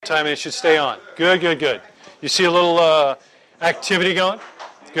time, and it should stay on. Good, good, good. You see a little activity going?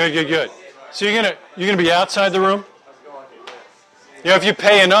 Good, good, good. So you're gonna be outside the room? You know, if you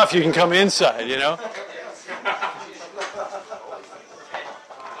pay enough, you can come inside, you know?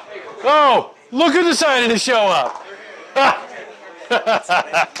 Oh, look who decided to show up. That's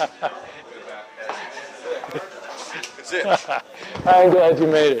it. I'm glad you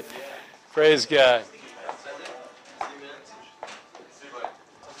made it. Praise God.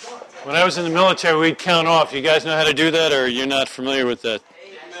 When I was in the military, we'd count off. You guys know how to do that, or you're not familiar with that?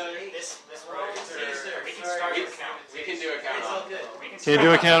 We can do a count off. Can you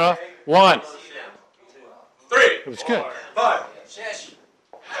do a count off? 1. 3. It was good. 5.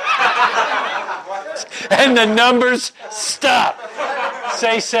 And the numbers stop.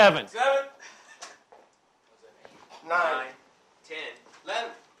 Say 7. 7. 9. 10.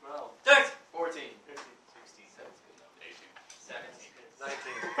 11. 12. 13. 14. 15. 16. 17.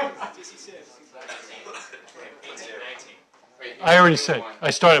 18. 19. 66. 18. 19. I already said.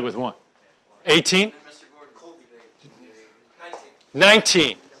 I started with 1. 18?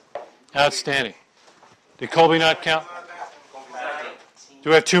 19. Outstanding. Did Colby not count? Do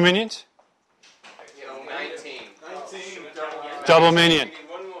we have 2 minions? 19. Double minion.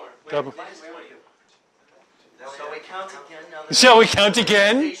 One more. Double. Shall we count again? Now that Shall we count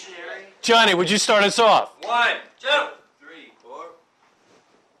again? stationary? Johnny, would you start us off? 1, 2, 3, 4,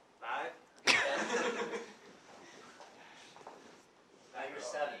 5. Now you're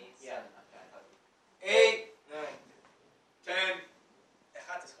 7. Yeah. 8, 9, 10,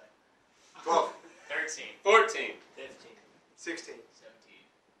 12, 13, 14, 15. 16,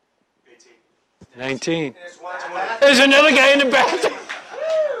 17. 18. 19. There's 1, There's another guy in the bathroom.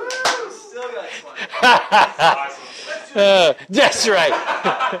 Still got 20. That's right.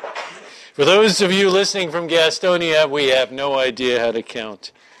 For those of you listening from Gastonia, we have no idea how to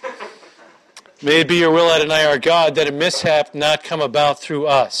count. May it be your will, Adonai, our God, that a mishap not come about through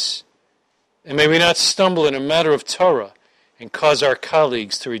us. And may we not stumble in a matter of Torah and cause our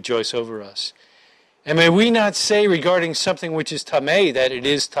colleagues to rejoice over us. And may we not say regarding something which is tameh that it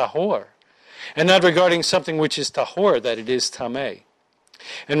is tahor, and not regarding something which is tahor that it is tameh.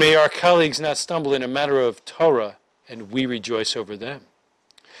 And may our colleagues not stumble in a matter of Torah, and we rejoice over them.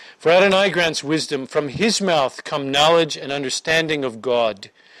 For Adonai grants wisdom. From his mouth come knowledge and understanding of God.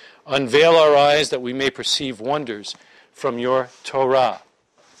 Unveil our eyes that we may perceive wonders from your Torah.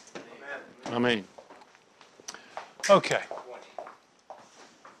 Amen. Okay.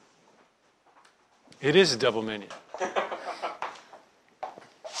 It is a double minion.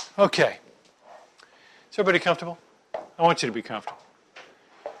 Okay. Is everybody comfortable? I want you to be comfortable.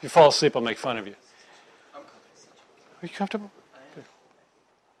 If you fall asleep, I'll make fun of you. Are you comfortable? Good.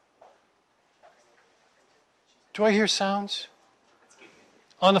 Do I hear sounds?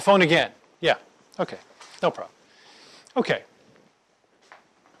 On the phone again? Yeah. Okay. No problem. Okay.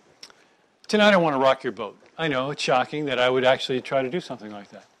 Tonight I want to rock your boat. I know it's shocking that I would actually try to do something like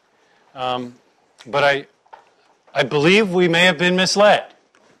that. But I believe we may have been misled.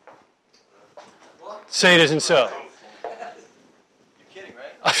 Say it isn't so. You're kidding,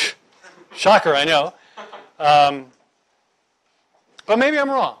 right? Shocker, I know. But maybe I'm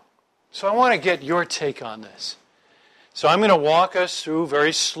wrong. So I want to get your take on this. So I'm going to walk us through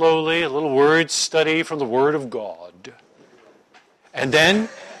very slowly a little word study from the Word of God. And then,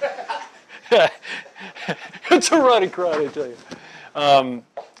 it's a running crowd, I tell you.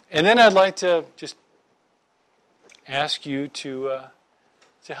 And then I'd like to just ask you to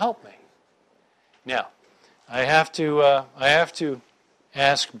help me. Now, I have to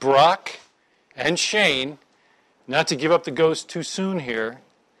ask Brock and Shane not to give up the ghost too soon here,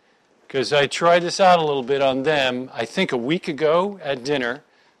 because I tried this out a little bit on them. I think a week ago at dinner,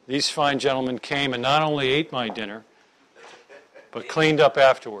 these fine gentlemen came and not only ate my dinner, but cleaned up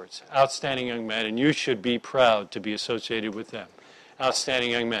afterwards. Outstanding young men, and you should be proud to be associated with them.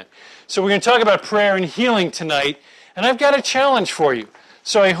 Outstanding young men. So we're going to talk about prayer and healing tonight, and I've got a challenge for you.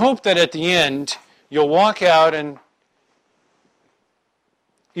 So I hope that at the end, you'll walk out and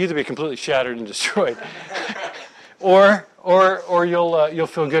either be completely shattered and destroyed, or you'll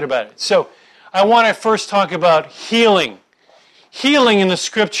feel good about it. So I want to first talk about healing. Healing in the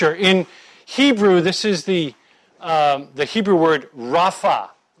Scripture. In Hebrew, this is the Hebrew word rapha,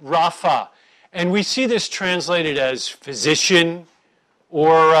 and we see this translated as physician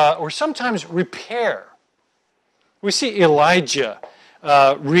or sometimes repair. We see Elijah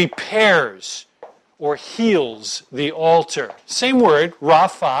repairs or heals the altar. Same word,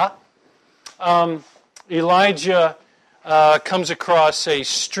 rapha. Elijah comes across a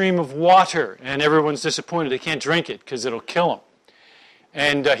stream of water, and everyone's disappointed. They can't drink it because it'll kill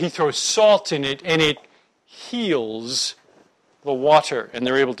And he throws salt in it, and it heals the water, and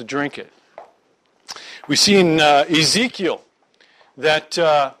they're able to drink it. We see in Ezekiel that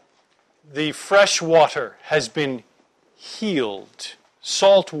the fresh water has been healed.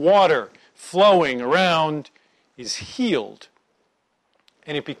 Salt water flowing around is healed,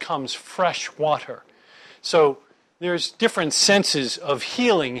 and it becomes fresh water. So there's different senses of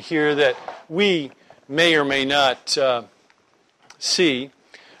healing here that we may or may not see.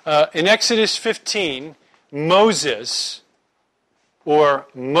 In Exodus 15, Moses, or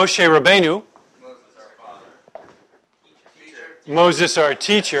Moshe Rabbeinu, Moses our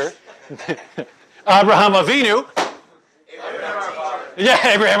teacher, Abraham Avinu, yeah,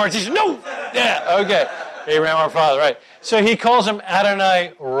 Abraham our teacher, no, yeah, okay, Abraham our father, right. So he calls him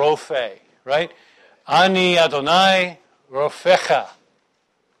Adonai Rophe, right? Ani Adonai Rofecha,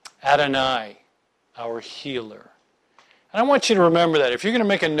 Adonai, our healer. And I want you to remember that. If you're going to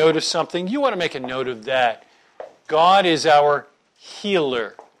make a note of something, you want to make a note of that. God is our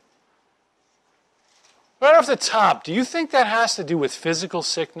healer. Right off the top, do you think that has to do with physical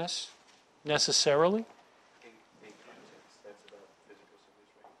sickness, necessarily? In context, that's about physical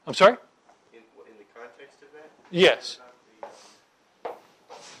sickness, right? I'm sorry? In the context of that? Yes.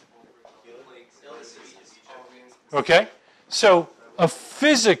 Okay? So, a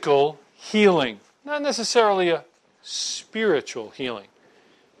physical healing, not necessarily a spiritual healing.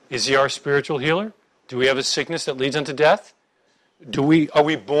 Is he our spiritual healer? Do we have a sickness that leads unto death? Are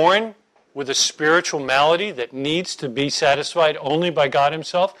we born with a spiritual malady that needs to be satisfied only by God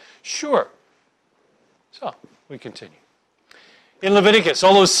himself? Sure. So, we continue. In Leviticus,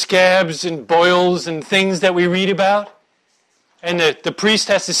 all those scabs and boils and things that we read about, and the priest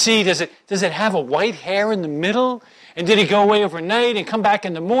has to see, does it have a white hair in the middle? And did it go away overnight and come back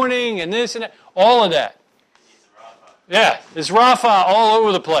in the morning and this and that? All of that. Yeah, it's Rapha all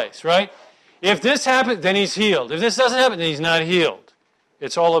over the place, right? If this happens, then he's healed. If this doesn't happen, then he's not healed.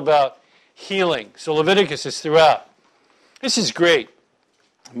 It's all about healing. So Leviticus is throughout. This is great.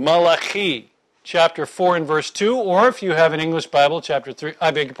 Malachi, chapter 4 and verse 2, or if you have an English Bible, chapter 3,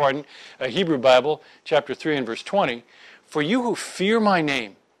 I beg your pardon, a Hebrew Bible, chapter 3 and verse 20. For you who fear my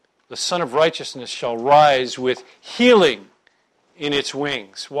name, the Son of Righteousness shall rise with healing in its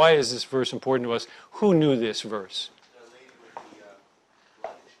wings. Why is this verse important to us? Who knew this verse?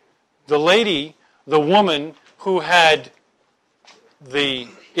 The lady, the woman who had the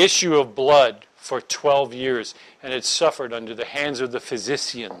issue of blood for 12 years and had suffered under the hands of the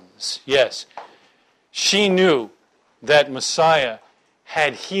physicians. Yes, she knew that Messiah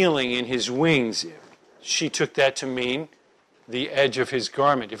had healing in his wings. She took that to mean the edge of his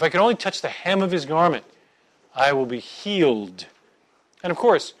garment. If I can only touch the hem of his garment, I will be healed. And of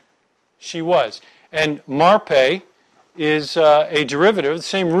course, she was. And Marpe is a derivative, the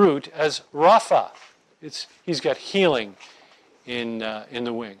same root as Rapha. He's got healing in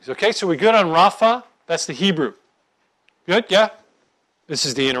the wings. Okay, so we're good on Rapha? That's the Hebrew. Good? Yeah? This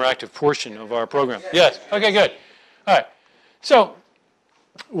is the interactive portion of our program. Yes? Okay, good. All right. So,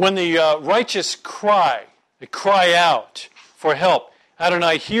 when the righteous cry, they cry out for help,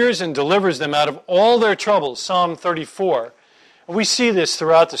 Adonai hears and delivers them out of all their troubles, Psalm 34. And we see this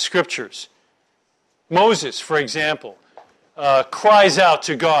throughout the Scriptures. Moses, for example, cries out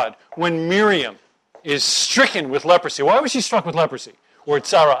to God when Miriam is stricken with leprosy. Why was she struck with leprosy? Or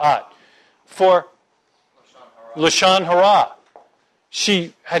tzara'at? For Lashon Hara.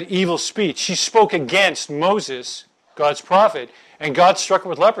 She had evil speech. She spoke against Moses, God's prophet, and God struck her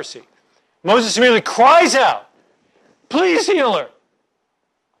with leprosy. Moses immediately cries out, please heal her.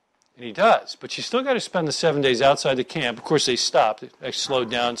 And he does. But she still got to spend the 7 days outside the camp. Of course, they stopped. They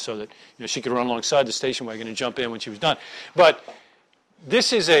slowed down so that she could run alongside the station wagon and jump in when she was done. But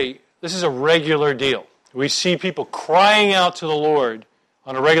this is a regular deal. We see people crying out to the Lord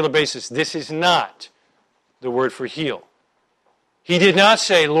on a regular basis. This is not the word for heal. He did not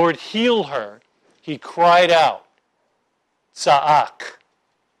say, Lord, heal her. He cried out. Tza'ak.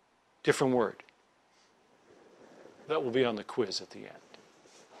 Different word. That will be on the quiz at the end.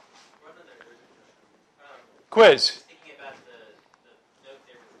 Quiz. Thinking about the note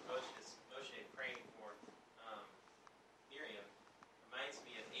there with Moshe praying for Miriam reminds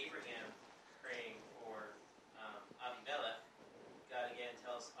me of Abraham praying for Abimelech. God again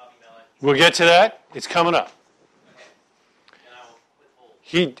tells Abimelech. We'll get to that. It's coming up. Okay. And I will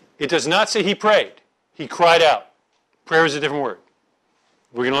withhold. It does not say he prayed. He cried out. Prayer is a different word.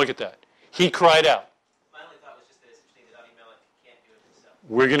 We're going to look at that. He cried out. My only thought was just that it's interesting that Abimelech can't do it himself.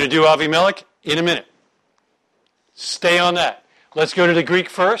 We're going to do Avimelech in a minute. Stay on that. Let's go to the Greek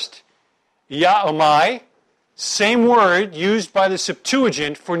first. Yaomai Same word used by the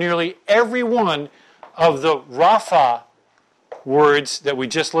Septuagint for nearly every one of the Rapha words that we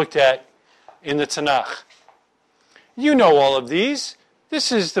just looked at in the Tanakh. You know all of these.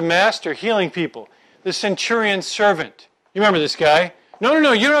 This is the master healing people, the centurion's servant. You remember this guy? No,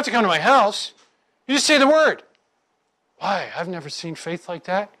 you don't have to come to my house. You just say the word. Why? I've never seen faith like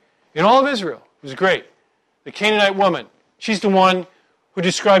that in all of Israel. It was great. The Canaanite woman, she's the one who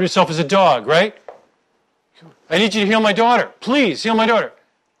described herself as a dog, right? I need you to heal my daughter. Please, heal my daughter.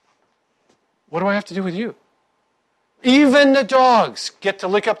 What do I have to do with you? Even the dogs get to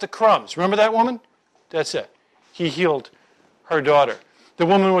lick up the crumbs. Remember that woman? That's it. He healed her daughter. The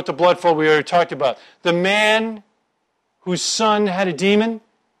woman with the blood flow we already talked about. The man whose son had a demon.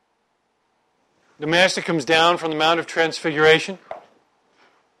 The master comes down from the Mount of Transfiguration.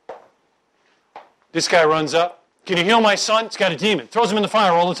 This guy runs up. Can you heal my son? He's got a demon. Throws him in the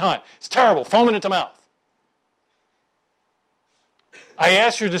fire all the time. It's terrible. Foaming at the mouth. I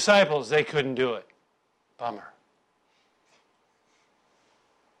asked your disciples. They couldn't do it. Bummer.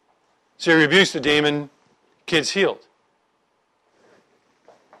 So he rebukes the demon. Kid's healed.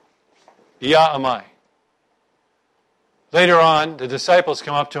 Ya amai. Later on, the disciples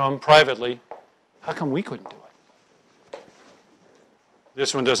come up to him privately. How come we couldn't do it?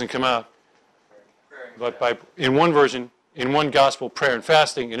 This one doesn't come out. But in one version, in one gospel, prayer and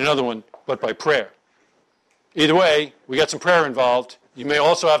fasting. In another one, but by prayer. Either way, we got some prayer involved. You may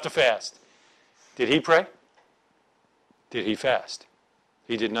also have to fast. Did he pray? Did he fast?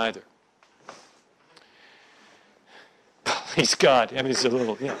 He did neither. Please God. I mean, it's a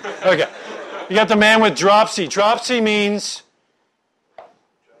little, yeah. Okay. You got the man with dropsy. Dropsy means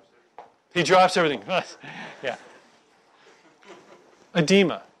he drops everything. Yeah.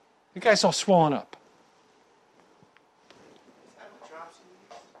 Edema. The guy's all swollen up.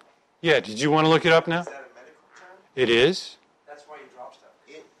 Yeah, did you want to look it up now? Is that a medical term? It is. That's why you drop stuff.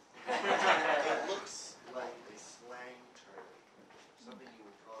 It looks like a slang term. Something you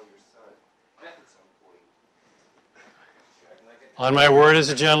would call your son at some point. On my word as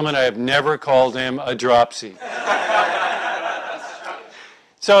a gentleman, I have never called him a dropsy.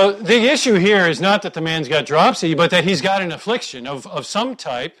 So the issue here is not that the man's got dropsy, but that he's got an affliction of some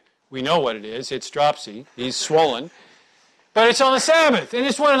type. We know what it is. It's dropsy. He's swollen. But it's on the Sabbath, and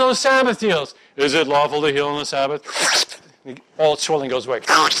it's one of those Sabbath deals. Is it lawful to heal on the Sabbath? All swelling goes away.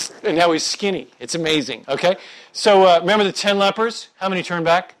 And now he's skinny. It's amazing, okay? So remember the 10 lepers? How many turned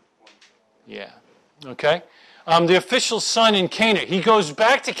back? Yeah, okay? The official son in Cana. He goes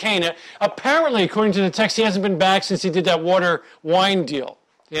back to Cana. Apparently, according to the text, he hasn't been back since he did that water-wine deal.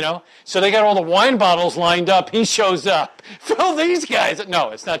 You know? So they got all the wine bottles lined up. He shows up. Fill these guys.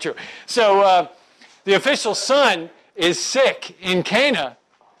 No, it's not true. So the official son is sick in Cana,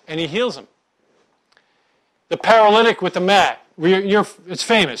 and he heals him. The paralytic with the mat. It's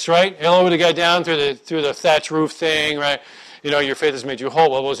famous, right? He lowered the guy down through the thatch roof thing, right? You know, your faith has made you whole.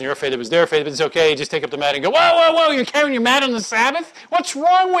 Well, it wasn't your faith, it was their faith, but it's okay. You just take up the mat and go, whoa, you're carrying your mat on the Sabbath? What's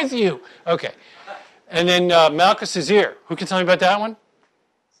wrong with you? Okay. And then Malchus' ear. Who can tell me about that one?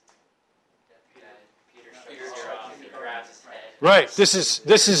 Right. This is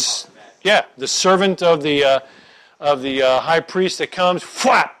the servant of the high priest that comes.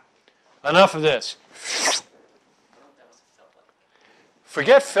 Fwap! Enough of this.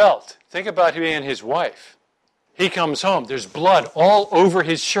 Forget felt. Think about he and his wife. He comes home. There's blood all over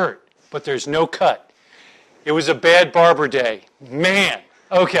his shirt, but there's no cut. It was a bad barber day. Man.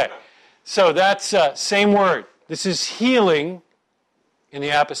 Okay. So that's same word. This is healing in the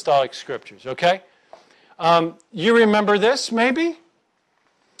apostolic scriptures. Okay? You remember this, maybe?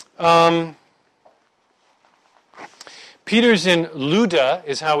 Peter's in Lydda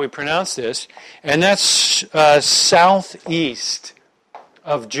is how we pronounce this, and that's southeast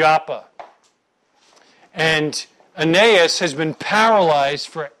of Joppa. And Aeneas has been paralyzed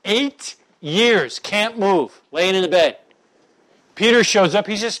for 8 years, can't move, laying in the bed. Peter shows up.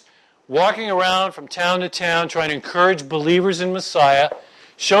 He's just walking around from town to town trying to encourage believers in Messiah.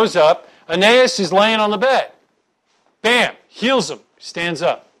 Shows up. Aeneas is laying on the bed. Bam, heals him, stands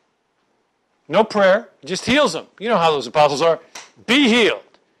up. No prayer, just heals him. You know how those apostles are. Be healed.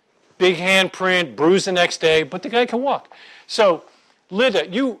 Big handprint, bruised the next day, but the guy can walk. So, Lydda,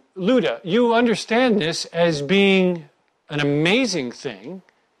 you understand this as being an amazing thing,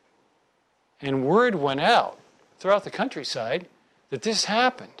 and word went out throughout the countryside that this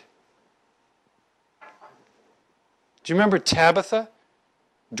happened. Do you remember Tabitha,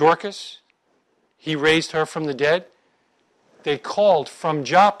 Dorcas? He raised her from the dead. They called from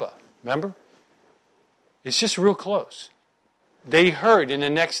Joppa, remember? It's just real close. They heard in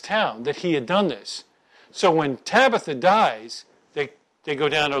the next town that he had done this. So when Tabitha dies, they go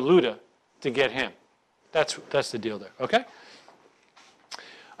down to Luda to get him. That's the deal there, okay?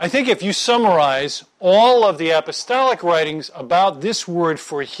 I think if you summarize all of the apostolic writings about this word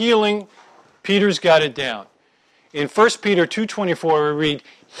for healing, Peter's got it down. In 1 Peter 2:24 we read,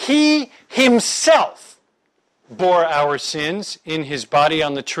 He himself bore our sins in his body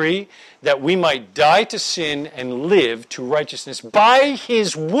on the tree, that we might die to sin and live to righteousness. By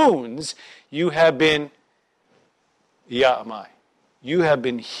his wounds you have been, Ya'amai, you have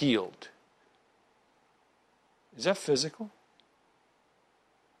been healed. Is that physical?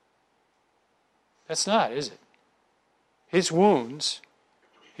 That's not, is it? His wounds,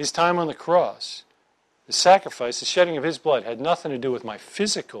 his time on the cross, the sacrifice, the shedding of his blood had nothing to do with my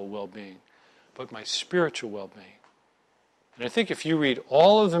physical well-being, but my spiritual well-being. And I think if you read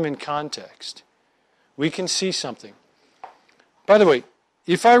all of them in context, we can see something. By the way,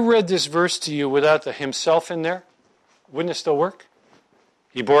 if I read this verse to you without the himself in there, wouldn't it still work?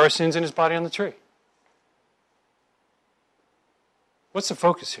 He bore our sins in his body on the tree. What's the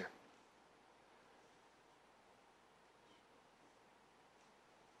focus here?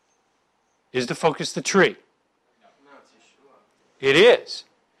 Is the focus the tree? No, it's Yeshua. It is.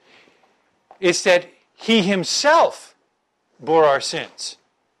 It's that he himself bore our sins.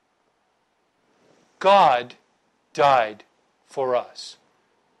 God died for us.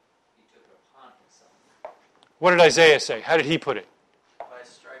 He took it upon himself. What did Isaiah say? How did he put it? By his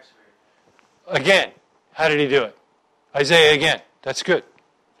stripes we are Again, how did he do it? Isaiah again. That's good.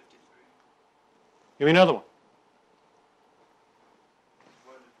 53. Give me another one.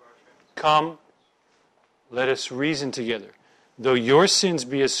 Wounded for our transgressions. Come, let us reason together. Though your sins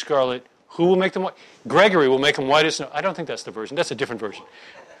be as scarlet, who will make them white? Gregory will make them white as snow. I don't think that's the version. That's a different version.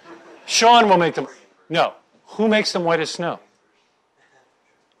 Sean will make them. No. Who makes them white as snow?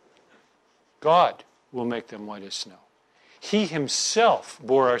 God will make them white as snow. He himself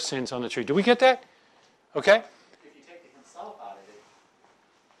bore our sins on the tree. Do we get that? Okay? If you take the himself out of it,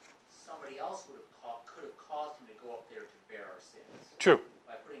 somebody else could have caused him to go up there to bear our sins. True.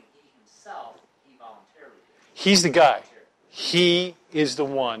 By putting he himself, he voluntarily did. He's the guy. He is the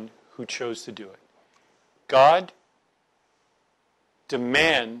one who chose to do it. God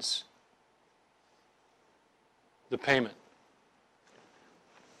demands the payment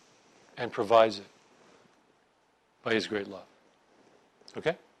and provides it by his great love.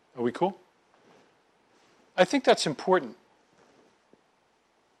 Okay? Are we cool? I think that's important.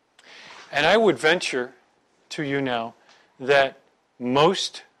 And I would venture to you now that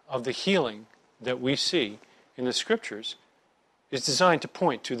most of the healing that we see in the scriptures is designed to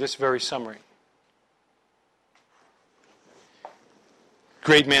point to this very summary.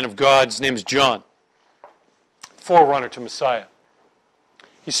 Great man of God, his name is John, forerunner to Messiah.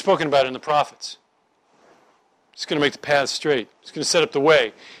 He's spoken about in the prophets. He's going to make the path straight. He's going to set up the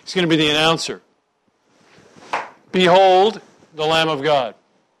way. He's going to be the announcer. Behold, the Lamb of God.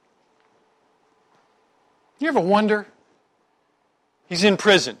 You ever wonder? He's in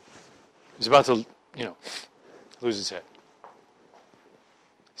prison. He's about to, lose his head.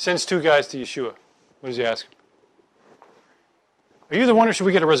 Sends two guys to Yeshua. What does he ask him? Are you the one, or should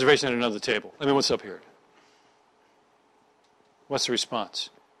we get a reservation at another table? I mean, what's up here? What's the response?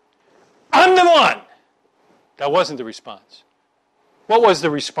 I'm the one! That wasn't the response. What was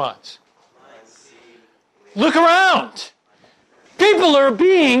the response? Look around! People are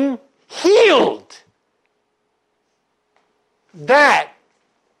being healed! That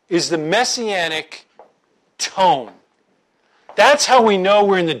is the messianic tone. That's how we know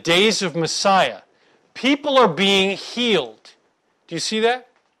we're in the days of Messiah. People are being healed. Do you see that?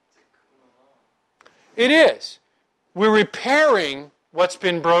 It is. We're repairing what's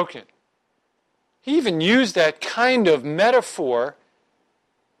been broken. He even used that kind of metaphor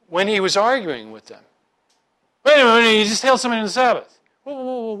when he was arguing with them. Wait a minute, you just healed somebody on the Sabbath.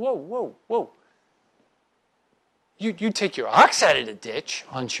 Whoa. You take your ox out of the ditch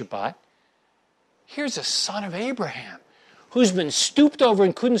on Shabbat. Here's a son of Abraham who's been stooped over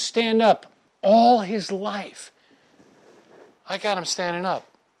and couldn't stand up all his life. I got him standing up.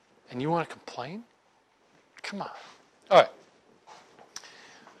 And you want to complain? Come on. All right.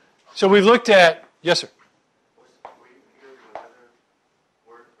 So we've looked at, yes, sir. Were you healed with another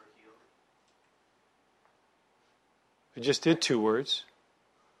word for healed? I just did two words.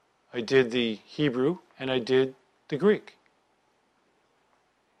 I did the Hebrew and I did the Greek.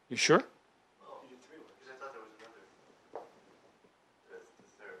 You sure? Oh, you did 3 words. Because I thought there was another. The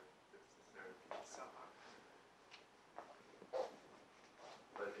third. Somehow.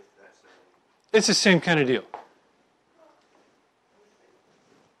 But if that's It's the same kind of deal. Go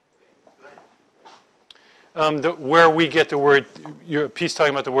ahead. where we get the word, Pete's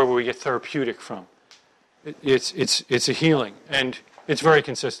talking about the word where we get therapeutic from. It's a healing, and it's very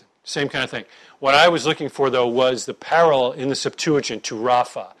consistent. Same kind of thing. What I was looking for, though, was the parallel in the Septuagint to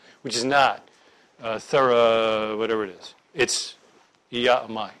Rapha, which is not whatever it is. It's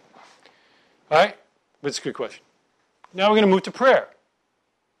Iya'amai. All right? But it's a good question. Now we're going to move to prayer,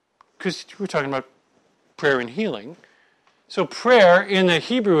 because we're talking about prayer and healing. So prayer in the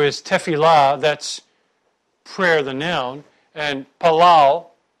Hebrew is tefillah, that's prayer, the noun, and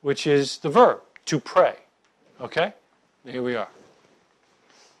palal, which is the verb, to pray. Okay? Here we are.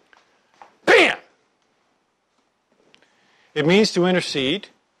 Bam! It means to intercede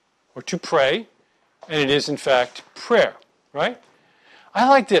or to pray, and it is, in fact, prayer, right? I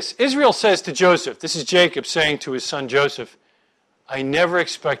like this. Israel says to Joseph, this is Jacob saying to his son Joseph, I never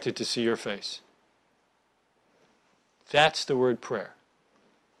expected to see your face. That's the word prayer.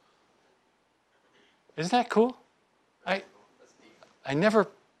 Isn't that cool? I never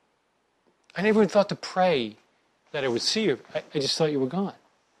even thought to pray that I would see you. I just thought you were gone.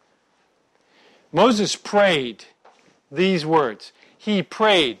 Moses prayed these words. He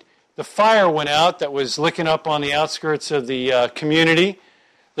prayed. The fire went out that was licking up on the outskirts of the community.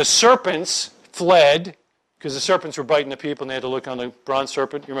 The serpents fled, because the serpents were biting the people and they had to look on the bronze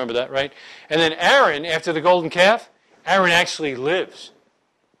serpent. You remember that, right? And then Aaron, after the golden calf, Aaron actually lives.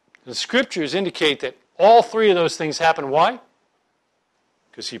 The scriptures indicate that all three of those things happened. Why?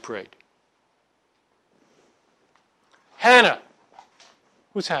 Because he prayed. Hannah.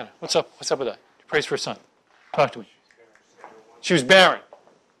 Who's Hannah? What's up? What's up with that? She prays for her son. Talk to me. She was barren.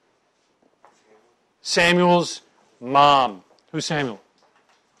 Samuel's mom. Who's Samuel?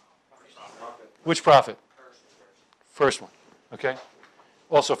 Which prophet? First one. Okay?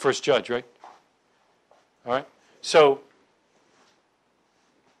 Also first judge, right? All right? So,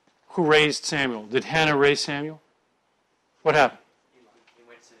 who raised Samuel? Did Hannah raise Samuel? What happened? He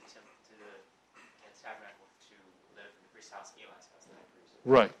went to the temple, to the tabernacle to live in the priest's house, Eli's house, the high priest.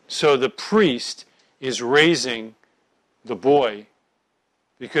 Right. So the priest is raising the boy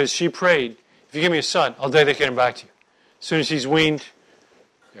because she prayed, if you give me a son, I'll dedicate him back to you. As soon as he's weaned,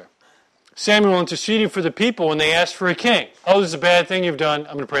 there. Samuel interceded for the people when they asked for a king. Oh, this is a bad thing you've done.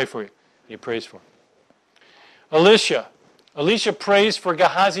 I'm going to pray for you. And he prays for him. Elisha prays for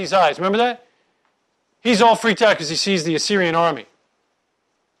Gehazi's eyes. Remember that? He's all freaked out because he sees the Assyrian army.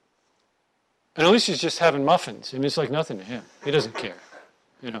 And Elisha's just having muffins. I mean, it's like nothing to him. He doesn't care.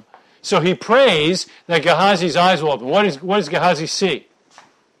 You know. So he prays that Gehazi's eyes will open. What does Gehazi see?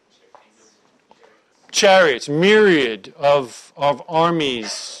 Chariots, myriad of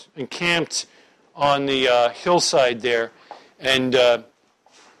armies encamped on the hillside there, and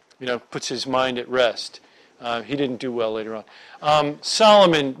puts his mind at rest. He didn't do well later on.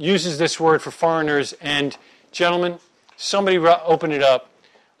 Solomon uses this word for foreigners, and gentlemen, somebody open it up.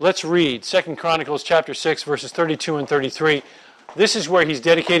 Let's read 2 Chronicles chapter 6, verses 32 and 33. This is where he's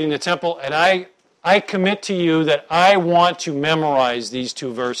dedicating the temple, and I commit to you that I want to memorize these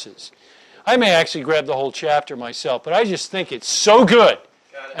two verses. I may actually grab the whole chapter myself, but I just think it's so good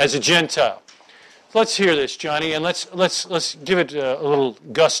as a Gentile. Let's hear this, Johnny, and let's give it a little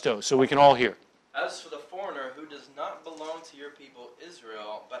gusto so we can all hear. As for the foreigner who does not belong to your people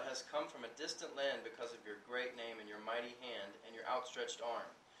Israel, but has come from a distant land because of your great name and your mighty hand and your outstretched arm,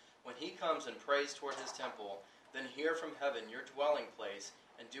 when he comes and prays toward his temple, then hear from heaven your dwelling place,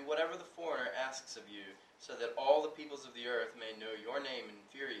 and do whatever the foreigner asks of you, so that all the peoples of the earth may know your name and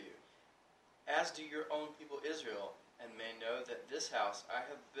fear you, as do your own people Israel, and may know that this house I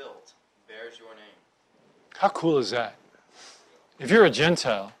have built bears your name. How cool is that? If you're a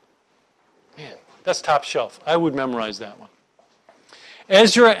Gentile, man, that's top shelf. I would memorize that one.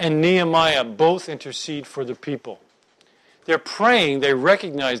 Ezra and Nehemiah both intercede for the people. They're praying, they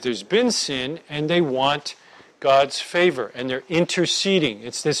recognize there's been sin, and they want God's favor, and they're interceding.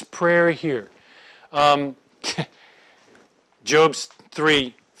 It's this prayer here. Job's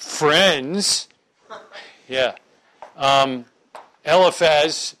 3 friends, yeah.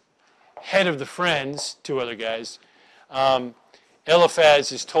 Eliphaz, head of the friends, 2 other guys.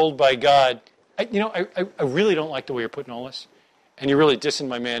 Eliphaz is told by God, I really don't like the way you're putting all this, and you're really dissing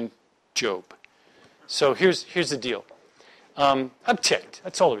my man Job. So here's the deal. I'm ticked.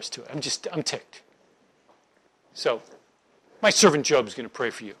 That's all there is to it. I'm ticked. So my servant Job is going to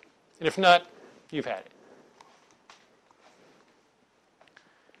pray for you. And if not, you've had it.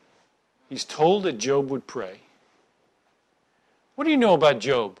 He's told that Job would pray. What do you know about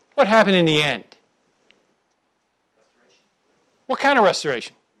Job? What happened in the end? What kind of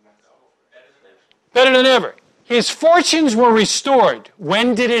restoration? Better than ever. His fortunes were restored.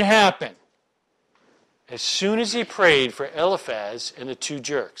 When did it happen? as soon as he prayed for Eliphaz and the two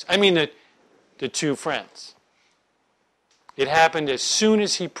jerks. I mean the two friends. It happened as soon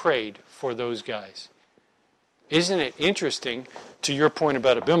as he prayed for those guys. Isn't it interesting, to your point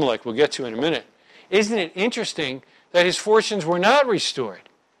about Abimelech, we'll get to in a minute, isn't it interesting that his fortunes were not restored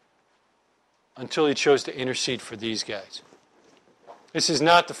until he chose to intercede for these guys? This is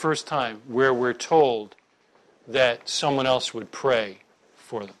not the first time where we're told that someone else would pray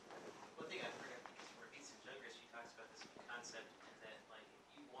for them. One thing I forgot, because where Beats and Jungers, she talks about this concept that, like,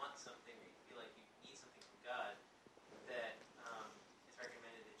 if you want something or you feel like you need something from God, that it's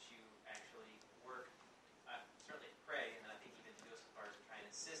recommended that you actually work, certainly pray, and I think even go so far as to try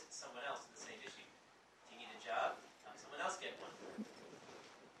and assist someone else in the same issue. Do you need a job? Have someone else get one.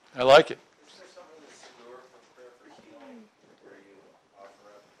 I like it. Is there something in the Siddur for prayer for healing where you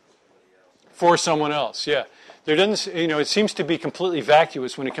offer up for somebody else? For someone else, yeah. There doesn't, it seems to be completely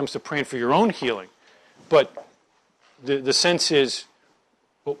vacuous when it comes to praying for your own healing. But the sense is,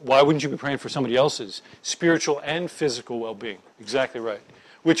 well, why wouldn't you be praying for somebody else's spiritual and physical well-being? Exactly right.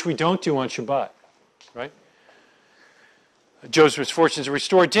 Which we don't do on Shabbat, right? Joseph's fortunes are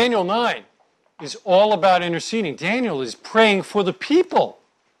restored. Daniel 9 is all about interceding. Daniel is praying for the people.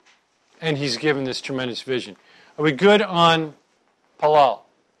 And he's given this tremendous vision. Are we good on Palal?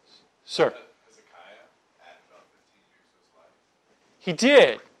 Sir? Hezekiah added about 15 years to his life. He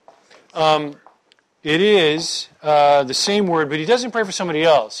did. It is the same word, but he doesn't pray for somebody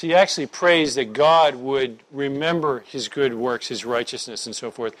else. He actually prays that God would remember his good works, his righteousness, and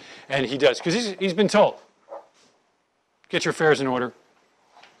so forth. And he does, because he's been told, get your affairs in order.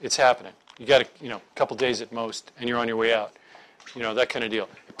 It's happening. You got a couple days at most, and you're on your way out. That kind of deal.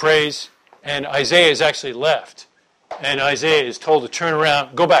 He prays, and Isaiah is actually left. And Isaiah is told to turn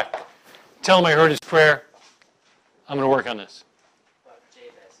around, go back. Tell him I heard his prayer. I'm going to work on this. But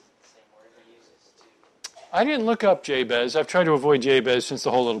Jabez is the same word he uses to. I didn't look up Jabez. I've tried to avoid Jabez since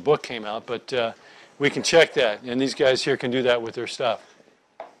the whole little book came out, but we can check that. And these guys here can do that with their stuff.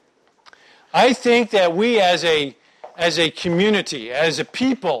 I think that we as a community, as a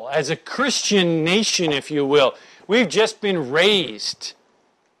people, as a Christian nation, if you will, we've just been raised.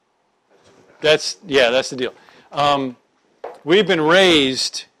 That's the deal. We've been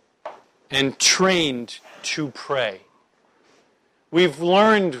raised and trained to pray. We've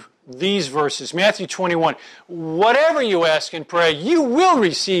learned these verses. Matthew 21, whatever you ask in prayer, you will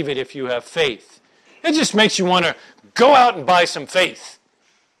receive it if you have faith. It just makes you want to go out and buy some faith.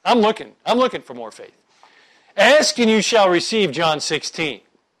 I'm looking for more faith. Ask and you shall receive, John 16.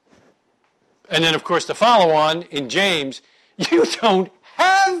 And then, of course, the follow-on in James, you don't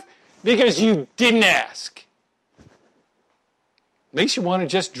have because you didn't ask. Makes you want to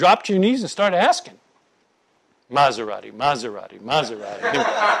just drop to your knees and start asking. Maserati.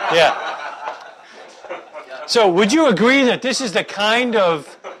 Yeah. So would you agree that this is the kind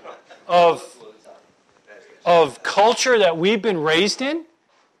of culture that we've been raised in?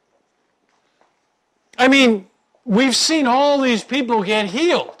 I mean, we've seen all these people get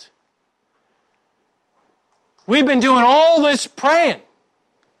healed. We've been doing all this praying.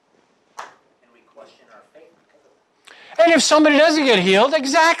 And we question our faith because of it. And if somebody doesn't get healed,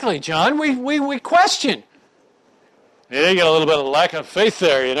 exactly, John, we question. Yeah, you got a little bit of lack of faith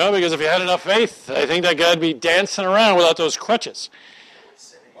there, because if you had enough faith, I think that guy'd be dancing around without those crutches.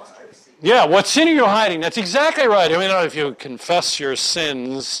 Yeah, what sin are you hiding? That's exactly right. I mean, if you confess your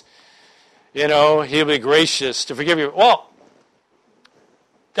sins, he'll be gracious to forgive you. Well,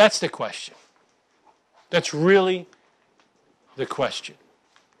 that's the question. That's really the question.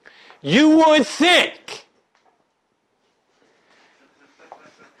 You would think,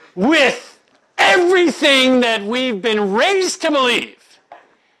 with everything that we've been raised to believe,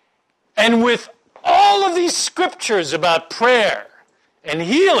 and with all of these scriptures about prayer and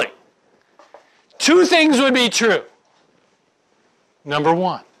healing, two things would be true. Number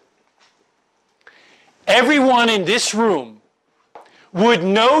one, everyone in this room would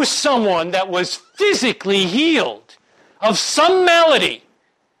know someone that was physically healed of some malady.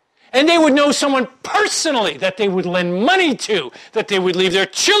 And they would know someone personally that they would lend money to, that they would leave their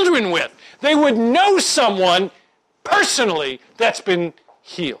children with. They would know someone personally that's been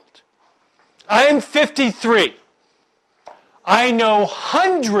healed. I'm 53. I know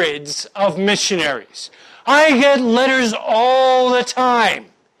hundreds of missionaries. I get letters all the time,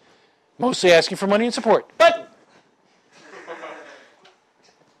 mostly asking for money and support. But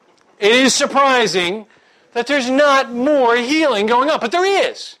it is surprising that there's not more healing going on, but there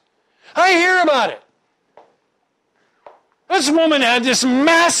is. I hear about it. This woman had this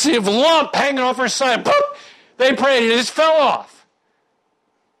massive lump hanging off her side. Boop! They prayed, it just fell off.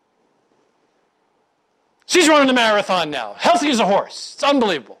 She's running the marathon now, healthy as a horse. It's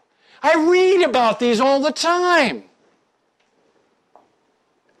unbelievable. I read about these all the time.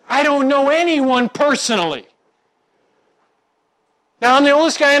 I don't know anyone personally. Now, I'm the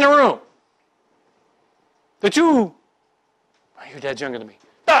oldest guy in the room. Oh, your dad's younger than me.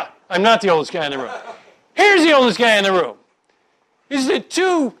 I'm not the oldest guy in the room. Here's the oldest guy in the room. He's the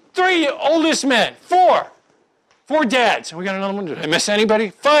 3 oldest men. 4 dads. We got another one. Did I miss anybody?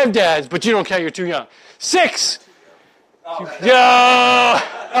 5 dads, but you don't count. You're too young. 6. Yeah.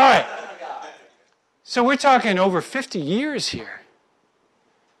 All right. So we're talking over 50 years here.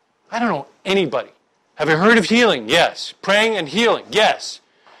 I don't know anybody. Have you heard of healing? Yes. Praying and healing? Yes.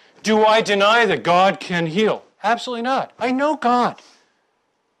 Do I deny that God can heal? Absolutely not. I know God.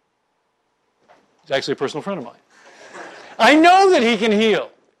 He's actually a personal friend of mine. I know that he can heal.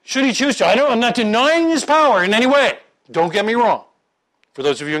 Should he choose to? I'm not denying his power in any way. Don't get me wrong. For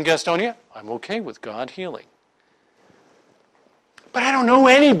those of you in Gastonia, I'm okay with God healing. But I don't know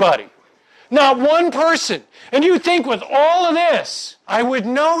anybody. Not one person. And you think with all of this, I would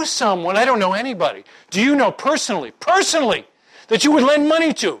know someone. I don't know anybody. Do you know personally, that you would lend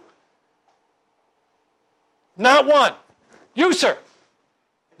money to? Not one. You, sir.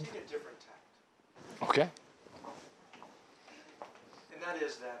 I take a different tact. Okay. And that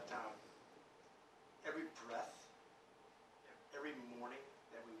is that every breath, every morning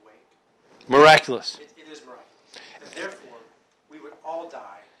that we wake, Miraculous. it is miraculous. And therefore, we would all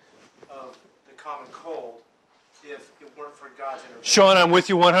die of the common cold if it weren't for God's intervention. Sean, I'm with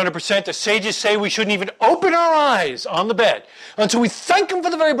you 100%. The sages say we shouldn't even open our eyes on the bed until we thank him for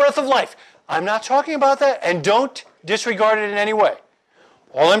the very breath of life. I'm not talking about that, and don't disregard it in any way.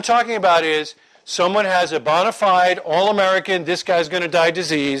 All I'm talking about is someone has a bona fide, all-American, this guy's going to die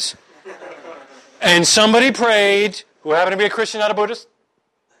disease, and somebody prayed, who happened to be a Christian, not a Buddhist.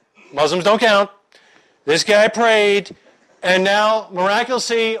 Muslims don't count. This guy prayed, and now,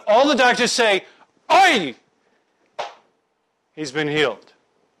 miraculously, all the doctors say, "Oi!" He's been healed.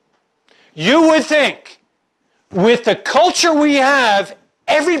 You would think, with the culture we have,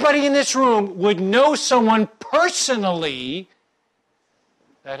 everybody in this room would know someone personally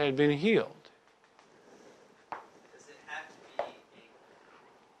that had been healed. Does it have to be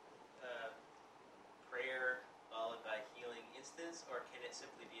a prayer followed by healing instance, or can it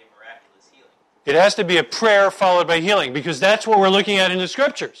simply be a miraculous healing? It has to be a prayer followed by healing, because that's what we're looking at in the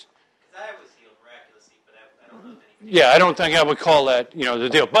scriptures. Because I was healed miraculously, but I don't know if anything. Yeah, I don't think I would call that, the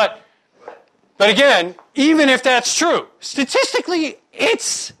deal. But again, even if that's true, statistically,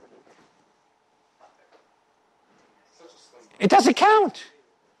 it doesn't count.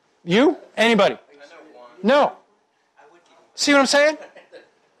 You? Anybody? No. See what I'm saying?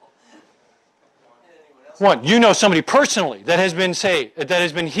 One, you know somebody personally that has been saved, that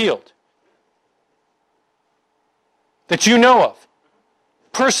has been healed. That you know of.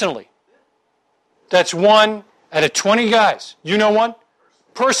 Personally. That's 1 out of 20 guys. You know one?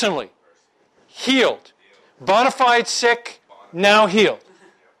 Personally. Healed. Bona fide sick, now healed.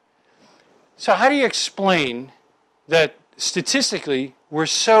 So how do you explain that statistically we're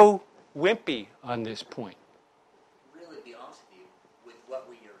so wimpy on this point? Really, to be honest with you, with what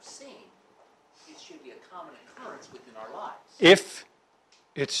we are seeing, it should be a common occurrence within our lives. If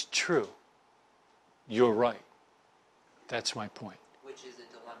it's true, you're right. That's my point. Which is a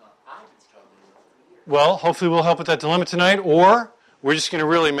dilemma I've been struggling with for years. Well, hopefully we'll help with that dilemma tonight, or we're just going to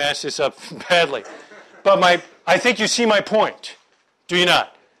really mash this up badly. But I think you see my point. Do you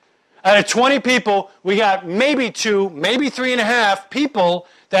not? Out of 20 people, we got maybe 2, maybe 3.5 people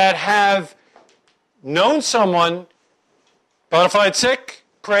that have known someone, bona fide sick,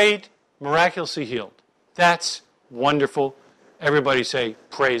 prayed, miraculously healed. That's wonderful. Everybody say,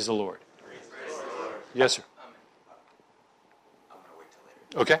 praise the Lord. Praise the Lord. Yes, sir. I'm going to wait till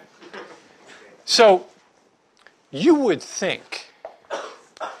later. Okay. So, you would think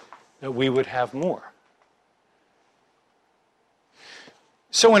that we would have more.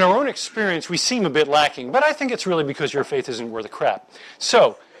 So in our own experience, we seem a bit lacking, but I think it's really because your faith isn't worth a crap.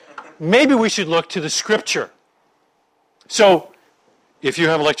 So, maybe we should look to the Scripture. So, if you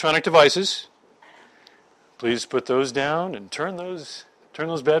have electronic devices, please put those down and turn those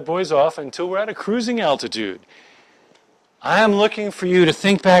bad boys off until we're at a cruising altitude. I am looking for you to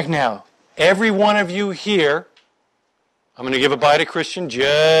think back now. Every one of you here, I'm going to give a bye to Christian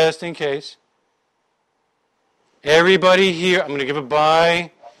just in case. Everybody here, I'm going to give a bye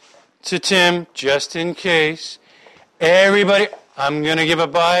to Tim just in case. Everybody, I'm going to give a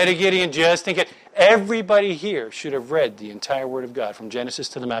bye to Gideon just in case. Everybody here should have read the entire Word of God from Genesis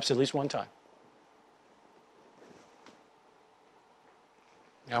to the maps at least one time.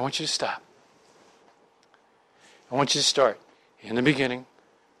 Now I want you to stop. I want you to start. In the beginning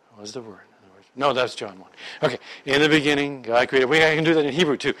was the Word. No, that's John 1. Okay. In the beginning, God created. I can do that in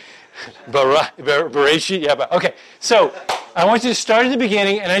Hebrew too. Bereshit. Yeah, okay. So, I want you to start at the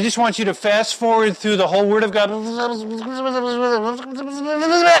beginning, and I just want you to fast forward through the whole Word of God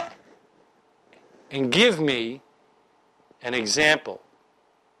and give me an example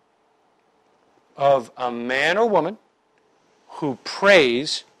of a man or woman who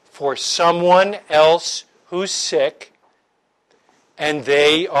prays for someone else who's sick and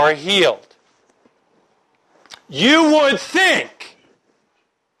they are healed. You would think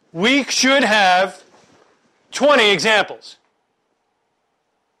we should have 20 examples.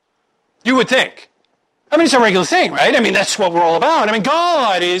 You would think. I mean, it's a regular thing, right? I mean, that's what we're all about. I mean,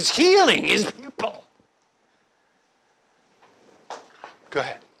 God is healing His people. Go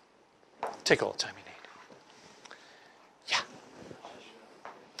ahead. Take all the time you need.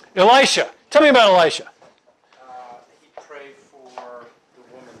 Yeah. Elisha. Tell me about Elisha. He prayed for the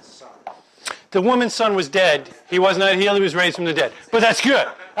woman's son. The woman's son was dead. He was not healed. He was raised from the dead. But that's good.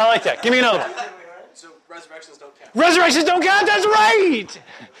 I like that. Give me another one. So resurrections don't count. Resurrections don't count. That's right.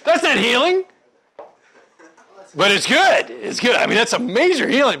 That's not healing. But it's good. It's good. I mean, that's a major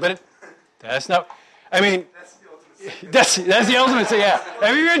healing. But that's not. I mean, that's the ultimate thing. Yeah.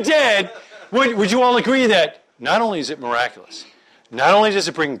 If you're dead, would you all agree that not only is it miraculous, not only does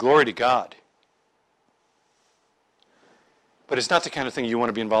it bring glory to God, but it's not the kind of thing you want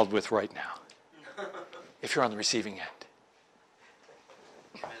to be involved with right now, if you're on the receiving end.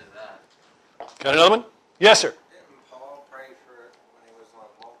 Got another one? Yes, sir. Didn't Paul pray for it when he was on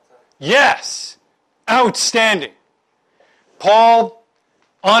Malta? Yes. Outstanding. Paul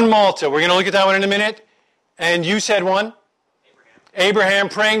on Malta. We're going to look at that one in a minute. And you said one? Abraham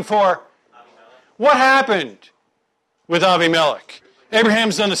praying for? What happened with Avimelech?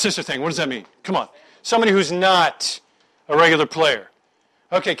 Abraham's done the sister thing. What does that mean? Come on. Somebody who's not a regular player.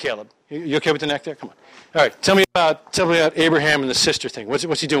 Okay, Caleb. You okay with the neck there? Come on. All right. Tell me about Abraham and the sister thing.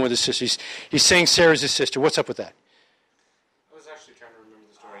 What's he doing with his sister? He's saying Sarah's his sister. What's up with that? I was actually trying to remember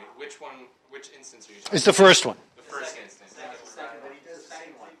the story. Which instance are you talking It's the first one. about? The first instance.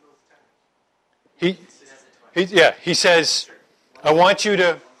 He says, I want you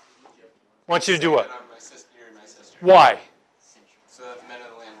to do what? You're my sister. Why? So that the men of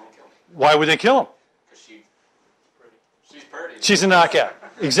the land won't kill me. Why would they kill him? Because she's pretty. She's a knockout.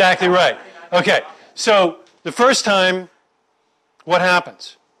 Exactly right. Okay, so the first time, what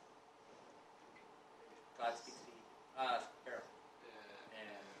happens? God speaks to Pharaoh.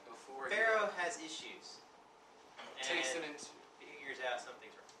 Before Pharaoh has issues. takes it And into... figures out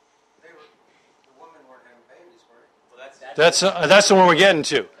something's wrong. The women weren't having babies, were they? Well, That's the one we're getting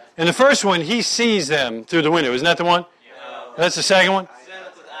to. In the first one, he sees them through the window. Isn't that the one? That's the second one? Set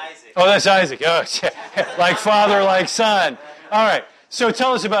up with Isaac. Oh, that's Isaac. Oh, like father, like son. All right. So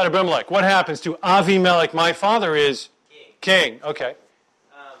tell us about Abimelech. What happens to Avimelech? My father is king. Okay.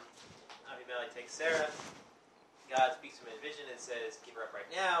 Abimelech takes Sarah. God speaks to him in a vision and says, keep her up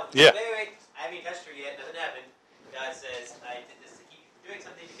right now. Yeah. Wait. I haven't even touched her yet. Nothing happened. God says, I did this to keep you from doing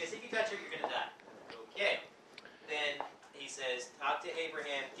something because if you touch her, you're going to die. Okay. Then he says, talk to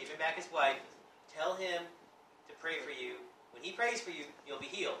Abraham. Give him back his wife. Tell him to pray for you. When he prays for you, you'll be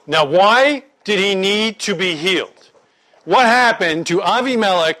healed. Now, why did he need to be healed? What happened to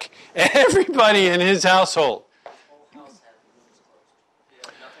Avimelech and everybody in his household?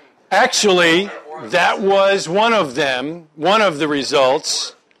 Actually, that was one of them, one of the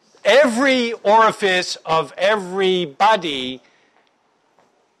results. Every orifice of everybody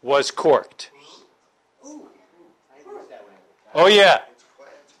was corked. Oh, yeah.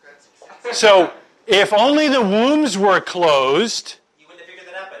 So, if only the wombs were closed, You wouldn't have figured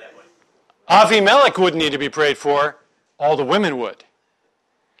that out by that point. Avimelech wouldn't need to be prayed for. All the women would.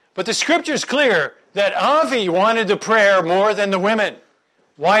 But the scripture is clear that Avi wanted the prayer more than the women.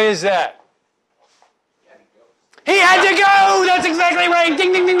 Why is that? He had to go! That's exactly right!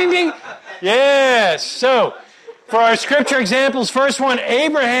 Ding, ding, ding, ding, ding! Yes! So, for our scripture examples, first one,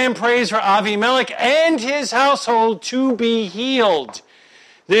 Abraham prays for Avimelech and his household to be healed.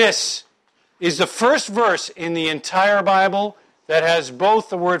 This is the first verse in the entire Bible that has both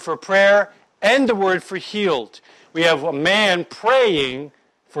the word for prayer and the word for healed. We have a man praying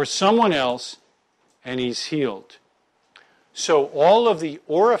for someone else, and he's healed. So all of the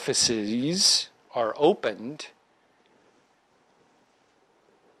orifices are opened,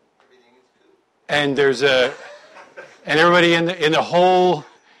 and and everybody in the whole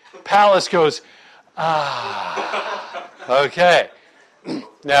palace goes, ah, okay.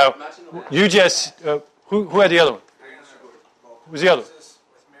 Now, you just who had the other one? Who was the other one?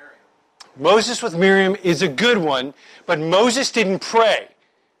 Moses with Miriam is a good one, but Moses didn't pray.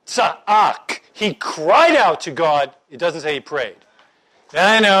 Tza'ak. He cried out to God. It doesn't say he prayed.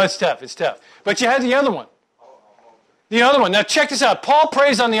 I know, it's tough. But you had the other one. The other one. Now check this out. Paul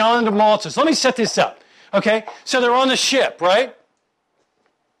prays on the island of Malta. So let me set this up. Okay? So they're on the ship, right?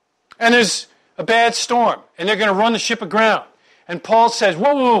 And there's a bad storm. And they're going to run the ship aground. And Paul says,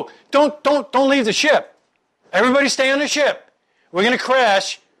 whoa. Don't leave the ship. Everybody stay on the ship. We're going to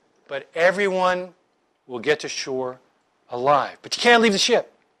crash, but everyone will get to shore alive. But you can't leave the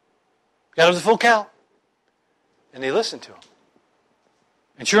ship. You got to have the full count. And they listened to him.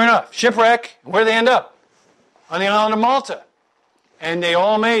 And sure enough, shipwreck, where do they end up? On the island of Malta. And they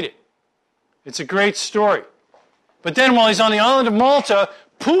all made it. It's a great story. But then while he's on the island of Malta,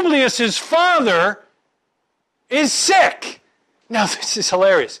 Publius' father is sick. Now, this is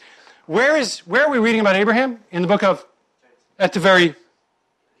hilarious. Where are we reading about Abraham? In the book of, at the very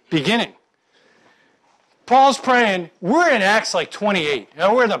beginning. Paul's praying, we're in Acts like 28.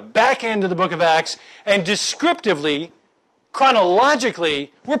 Now, we're in the back end of the book of Acts, and descriptively,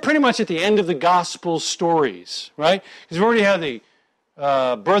 chronologically, we're pretty much at the end of the gospel stories, right? Because we've already had the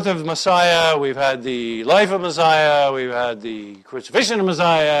birth of Messiah, we've had the life of Messiah, we've had the crucifixion of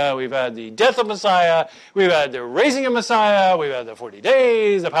Messiah, we've had the death of Messiah, we've had the raising of Messiah, we've had the 40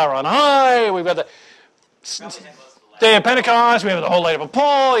 days, the power on high, we've had the day of Pentecost, we have the whole life of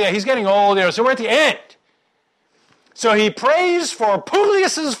Paul. Yeah, he's getting old, so we're at the end. So he prays for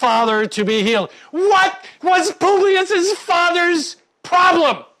Publius' father to be healed. What was Publius' father's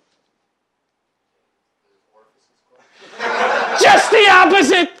problem? Just the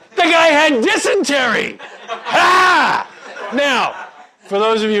opposite. The guy had dysentery. Now, for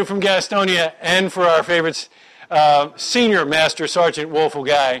those of you from Gastonia and for our favorites, Senior Master Sergeant Woeful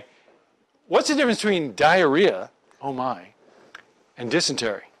Guy, what's the difference between diarrhea, oh my, and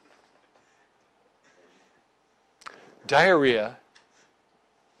dysentery? Diarrhea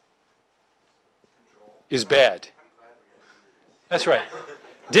is bad. That's right.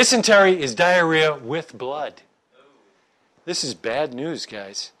 Dysentery is diarrhea with blood. This is bad news,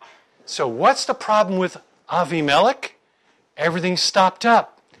 guys. So what's the problem with Avimelech? Everything stopped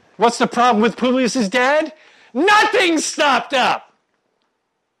up. What's the problem with Publius' dad? Nothing stopped up.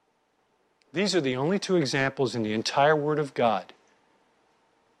 These are the only two examples in the entire Word of God.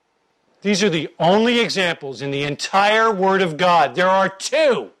 These are the only examples in the entire Word of God. There are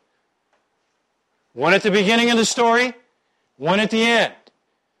two. One at the beginning of the story, one at the end.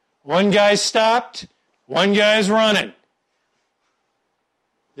 One guy stopped, one guy's running.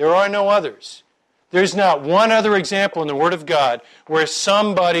 There are no others. There's not one other example in the Word of God where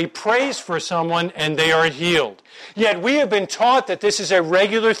somebody prays for someone and they are healed. Yet we have been taught that this is a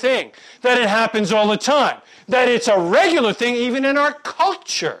regular thing, that it happens all the time, that it's a regular thing even in our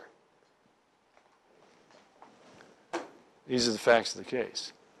culture. These are the facts of the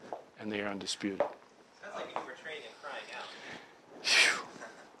case, and they are undisputed. Sounds like you were trained in crying out. Phew.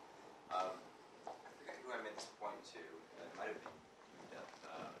 I forget who I made this point to. It might have been you.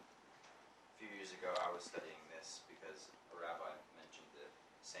 A few years ago, I was studying this because a rabbi mentioned the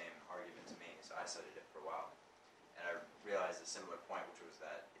same argument to me, so I studied it for a while. And I realized a similar point, which was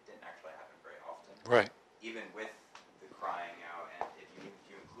that it didn't actually happen very often. Right. Even with the crying out, and if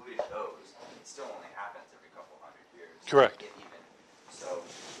you included those, it still only happens every couple hundred years. Correct. Even. So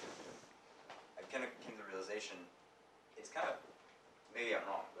I kind of came to the realization, it's kind of, maybe I'm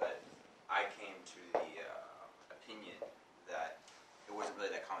wrong, but I came to the opinion that it wasn't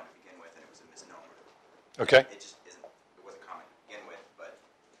really that common to begin with, and it was a misnomer. Okay. It just isn't, it wasn't common to begin with, but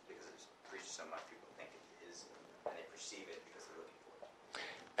because it's preached so much, people think it is, and they perceive it because they're looking for it.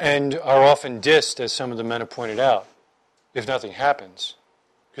 And are often dissed, as some of the men have pointed out, if nothing happens,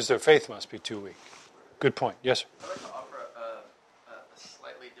 because their faith must be too weak. Good point. Yes, sir. I'd like to offer a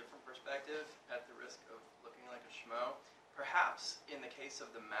slightly different perspective at the risk of looking like a schmo. Perhaps in the case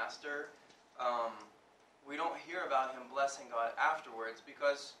of the master, we don't hear about him blessing God afterwards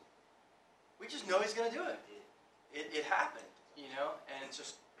because we just know he's going to do it. It happened, and it's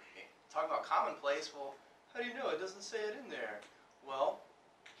just, talk about commonplace, well, how do you know? It doesn't say it in there. Well,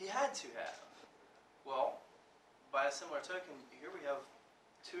 he had to have. Well, by a similar token, here we have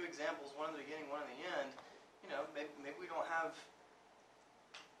two examples, one in the beginning, one in the end. Maybe we don't have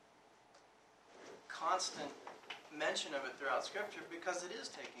constant mention of it throughout Scripture because it is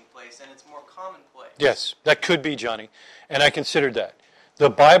taking place and it's more commonplace. Yes, that could be, Johnny. And I considered that. The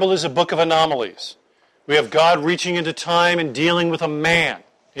Bible is a book of anomalies. We have God reaching into time and dealing with a man,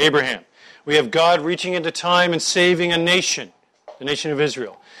 Abraham. We have God reaching into time and saving a nation, the nation of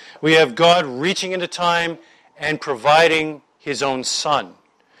Israel. We have God reaching into time and providing his own son.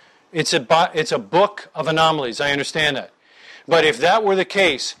 It's a book of anomalies. I understand that. But if that were the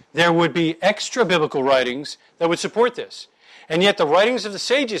case, there would be extra biblical writings that would support this. And yet the writings of the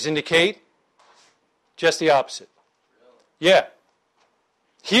sages indicate just the opposite. Yeah.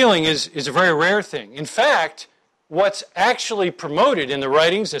 Healing is a very rare thing. In fact, what's actually promoted in the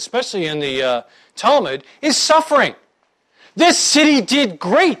writings, especially in the Talmud, is suffering. This city did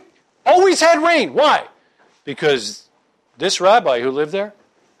great. Always had rain. Why? Because this rabbi who lived there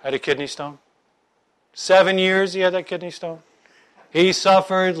had a kidney stone. 7 years he had that kidney stone. He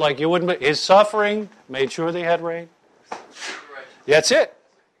suffered like you wouldn't. His suffering made sure they had rain. That's it.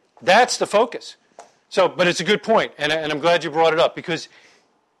 That's the focus. So, but it's a good point, and I'm glad you brought it up, because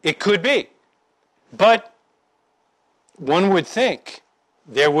it could be. But one would think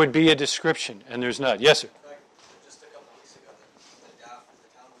there would be a description, and there's not. Yes, sir? Just a couple of weeks ago, the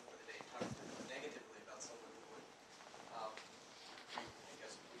Talmud for the day talked negatively about someone who would, I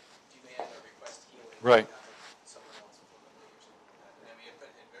guess, demand or request healing. Right. Someone else ultimately or something like that. And I mean,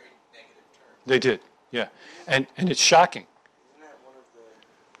 in very negative terms. They did, yeah. And it's shocking. Isn't that one of the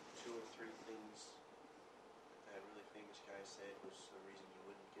 2 or 3 things that a really famous guy said was the reason you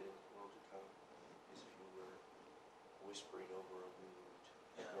wouldn't get into the world to come is if you were whispering over a wound,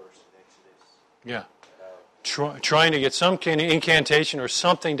 verse in Exodus. Yeah. Trying to get some kind of incantation or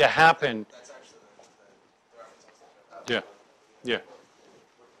something to happen. That's actually the reference I was looking at. Yeah. Yeah.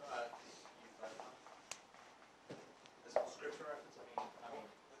 This whole scripture reference, I mean,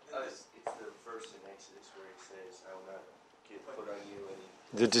 It's the verse in Exodus where it says, I will not put on you any...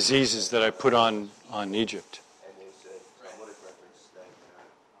 The diseases that I put on Egypt. And there's a Talmudic reference that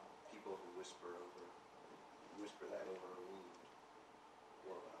people who whisper that over a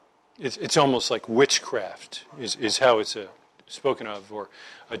wound. It's almost like witchcraft is how it's spoken of or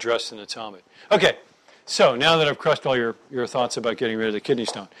addressed in the Talmud. Okay, so now that I've crushed all your thoughts about getting rid of the kidney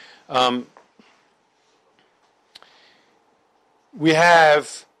stone, we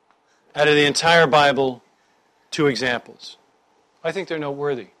have, out of the entire Bible, 2 examples. I think they're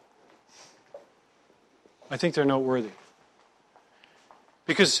noteworthy.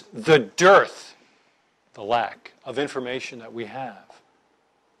 Because the dearth, the lack of information that we have,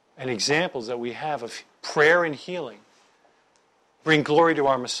 and examples that we have of prayer and healing bring glory to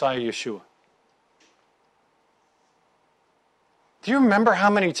our Messiah Yeshua. Do you remember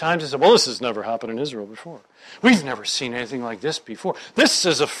how many times I said, well, this has never happened in Israel before. We've never seen anything like this before. This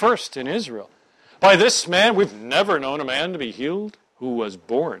is a first in Israel. By this man, we've never known a man to be healed who was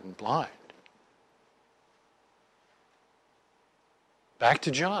born blind. Back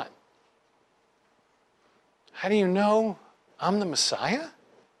to John. How do you know I'm the Messiah?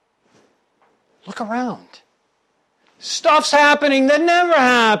 Look around. Stuff's happening that never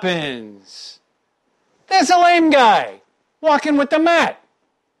happens. There's a lame guy walking with the mat.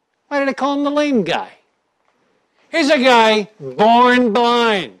 Why did I call him the lame guy? Here's a guy born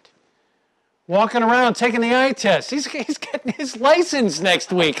blind, walking around taking the eye test. He's getting his license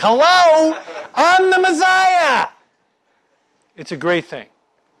next week. Hello? I'm the Messiah. It's a great thing.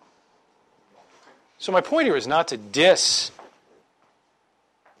 So my point here is not to diss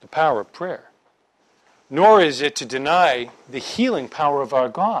the power of prayer, nor is it to deny the healing power of our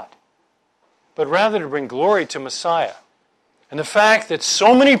God, but rather to bring glory to Messiah. And the fact that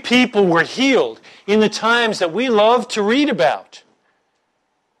so many people were healed in the times that we love to read about,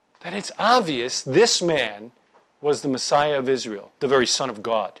 that it's obvious this man was the Messiah of Israel, the very Son of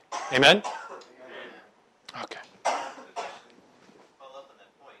God. Amen? Okay. Follow up on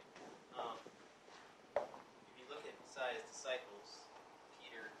that point. If you look at Messiah's disciples,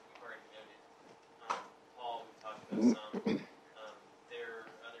 Peter, we've already noted, Paul, we talked about some. There are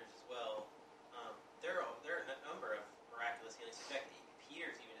others as well. There are a number of miraculous healings. In fact,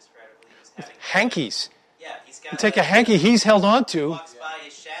 Peter's even described, I believe, as having Hankies. Yeah, he's got You take a hanky he's held on to. walks by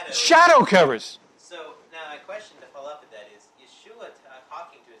his shadow. Shadow covers. So now my question to follow up with that is Yeshua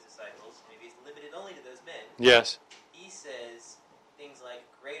talking to his disciples, maybe he's limited only to those men. Yes. He says things like,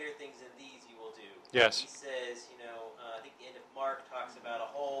 greater things than these you will do. Yes. He says, I think the end of Mark talks about a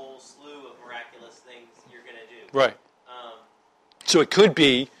whole slew of miraculous things you're going to do. Right. So it could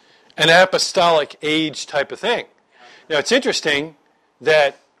be an apostolic age type of thing. Now it's interesting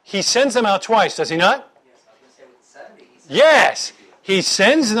that he sends them out twice, does he not? yes, I was going to say with the 70, he said, Yes. He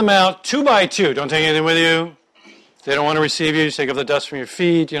sends them out 2 by 2. Don't take anything with you. If they don't want to receive you, just take up the dust from your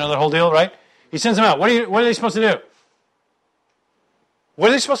feet. You know the whole deal, right? He sends them out. What are they supposed to do? What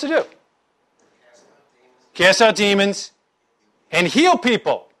are they supposed to do? Cast out demons and heal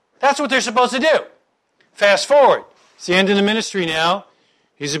people. That's what they're supposed to do. Fast forward. It's the end of the ministry now.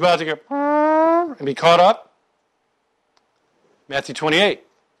 He's about to go and be caught up. Matthew 28.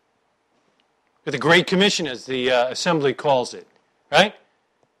 The Great Commission, as the assembly calls it, right?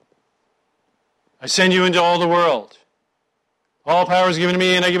 I send you into all the world. All power is given to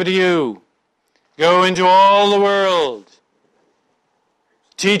me, and I give it to you. Go into all the world.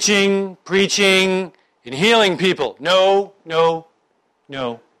 Teaching, preaching, and healing people. No.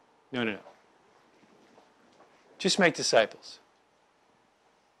 Just make disciples.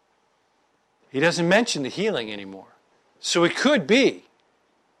 He doesn't mention the healing anymore. So it could be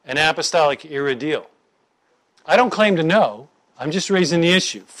an apostolic era deal. I don't claim to know. I'm just raising the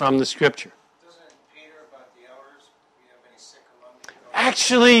issue from the Scripture. Doesn't Peter about the elders, we have any sick among you?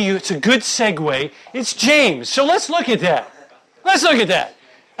 Actually, it's a good segue. It's James. So let's look at that. Let's look at that.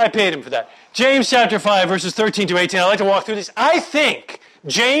 I paid him for that. James chapter 5, verses 13 to 18. I'd like to walk through this. I think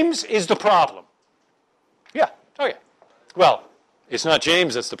James is the problem. Yeah. Oh, yeah. Well, it's not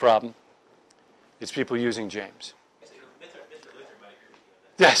James that's the problem. It's people using James. Mr. Luther might agree with you on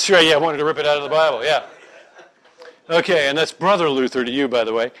that. That's right. Yeah, I wanted to rip it out of the Bible. Yeah. Okay, and that's Brother Luther to you, by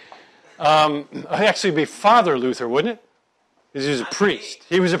the way. It'd actually be Father Luther, wouldn't it? Because he was a priest.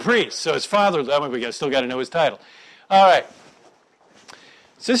 He was a priest, so it's Father. That way we still got to know his title. All right.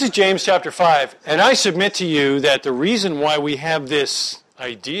 So this is James chapter 5, and I submit to you that the reason why we have this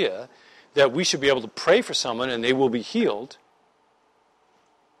idea that we should be able to pray for someone and they will be healed,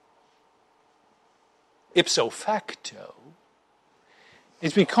 ipso facto,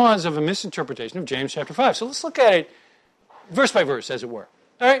 is because of a misinterpretation of James chapter 5. So let's look at it verse by verse, as it were.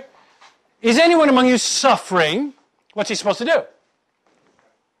 All right? Is anyone among you suffering? What's he supposed to do?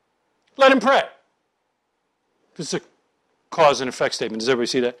 Let him pray. This is a cause and effect statement. Does everybody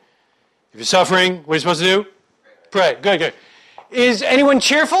see that? If you're suffering, what are you supposed to do? Pray. Good. Is anyone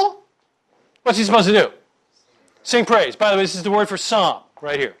cheerful? What's he supposed to do? Sing praise. By the way, this is the word for psalm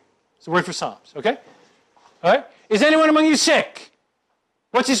right here. It's the word for psalms, okay? All right? Is anyone among you sick?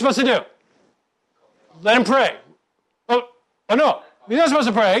 What's he supposed to do? Let him pray. Oh no. He's not supposed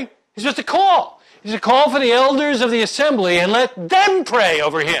to pray. He's supposed to call. He's to call for the elders of the assembly and let them pray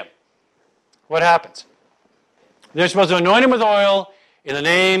over him. What happens? They're supposed to anoint him with oil in the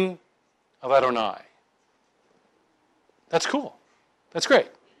name of Adonai. That's cool. That's great.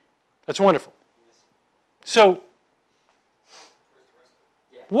 That's wonderful. So,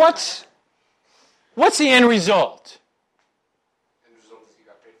 what's the end result? End result is he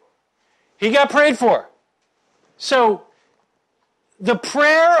got paid for. He got prayed for. So, the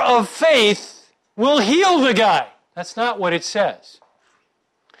prayer of faith will heal the guy. That's not what it says.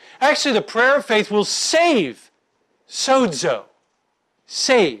 Actually, the prayer of faith will save. Sozo.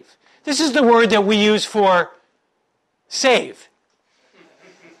 Save. This is the word that we use for save.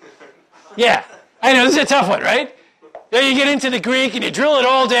 Yeah. I know, this is a tough one, right? Then you get into the Greek and you drill it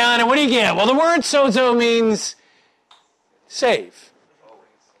all down, and what do you get? Well, the word sozo means save.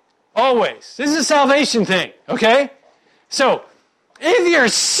 Always. This is a salvation thing, okay? So, if you're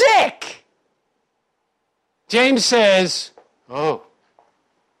sick, James says, oh,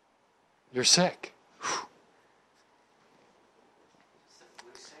 you're sick.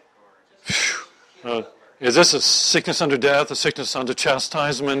 Is this a sickness unto death, a sickness unto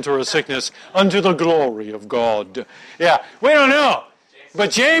chastisement, or a sickness unto the glory of God? Yeah, we don't know.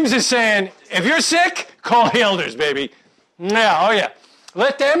 But James is saying, if you're sick, call the elders, baby. Yeah.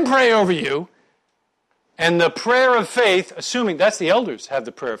 Let them pray over you. And the prayer of faith, assuming that's the elders have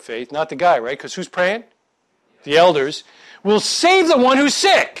the prayer of faith, not the guy, right? Because who's praying? The elders. Will save the one who's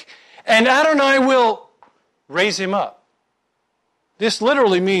sick. And Adonai will raise him up. This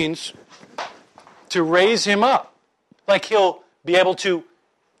literally means to raise him up. Like he'll be able to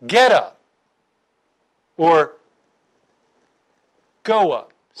get up. Or go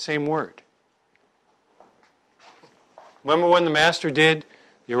up. Same word. Remember when the Master did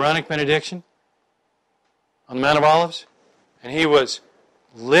the Aaronic benediction on the Mount of Olives? And he was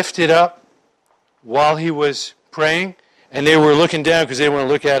lifted up while he was praying. And they were looking down because they didn't want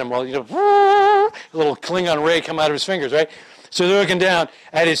to look at him while, a little Klingon ray come out of his fingers, right? So they're looking down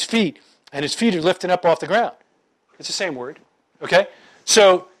at his feet. And his feet are lifted up off the ground. It's the same word. Okay?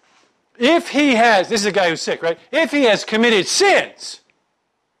 So, if he has, this is a guy who's sick, right? If he has committed sins,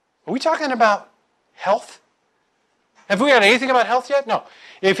 are we talking about health? Have we got anything about health yet? No.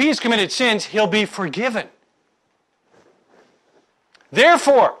 If he's committed sins, he'll be forgiven.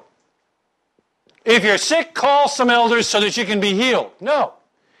 Therefore, if you're sick, call some elders so that you can be healed. No.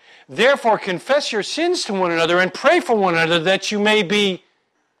 Therefore, confess your sins to one another and pray for one another that you may be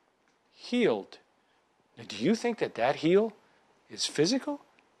healed. Now, do you think that heal is physical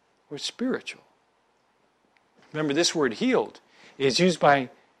or spiritual? Remember, this word healed is used by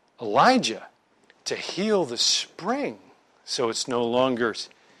Elijah to heal the spring so it's no longer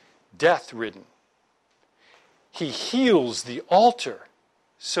death-ridden. He heals the altar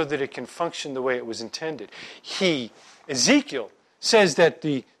so that it can function the way it was intended. Ezekiel says that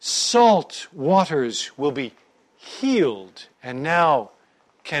the salt waters will be healed and now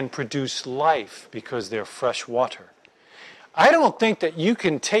can produce life because they're fresh water. I don't think that you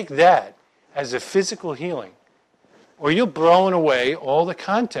can take that as a physical healing, or you're blowing away all the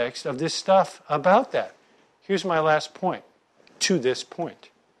context of this stuff about that. Here's my last point to this point.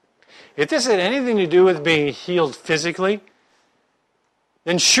 If this had anything to do with being healed physically,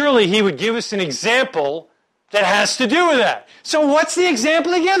 then surely he would give us an example that has to do with that. So what's the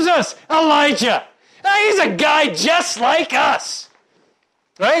example he gives us? Elijah. Now, he's a guy just like us.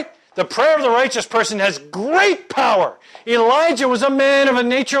 Right? The prayer of the righteous person has great power. Elijah was a man of a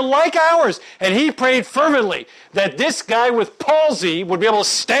nature like ours, and he prayed fervently that this guy with palsy would be able to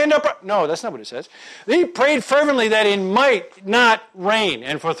stand up. No, that's not what it says. He prayed fervently that it might not rain.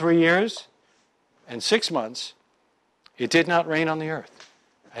 And for 3 years and 6 months, it did not rain on the earth.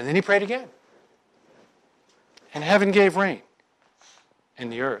 And then he prayed again. And heaven gave rain,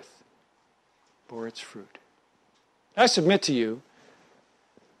 and the earth bore its fruit. I submit to you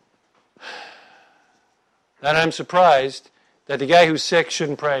that I'm surprised that the guy who's sick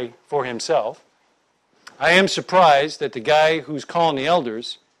shouldn't pray for himself. I am surprised that the guy who's calling the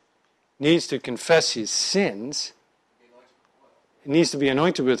elders needs to confess his sins. He needs to be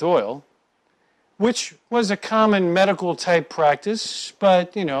anointed with oil, which was a common medical type practice,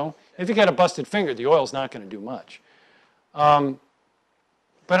 but, if you got a busted finger, the oil's not going to do much. But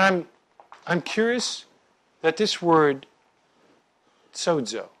I'm curious that this word,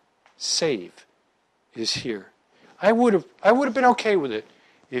 sozo, save, is here. I would have been okay with it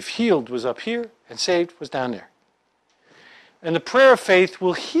if healed was up here and saved was down there. And the prayer of faith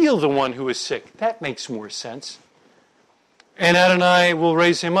will heal the one who is sick. That makes more sense. And Adonai will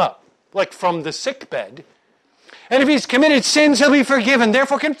raise him up, like from the sick bed. And if he's committed sins, he'll be forgiven.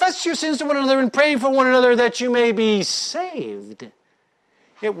 Therefore, confess your sins to one another and pray for one another that you may be saved.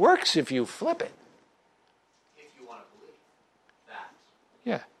 It works if you flip it. If you want to believe that.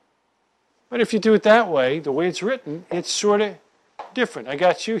 Yeah. But if you do it that way, the way it's written, it's sort of different. I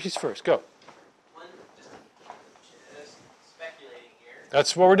got you. He's first. Go. One, just speculating here.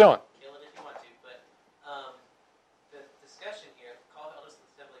 That's what we're doing. Kill it if you want to, but the discussion here, call elders to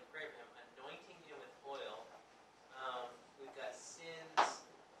the assembly, pray for him, anointing him with oil. We've got sins.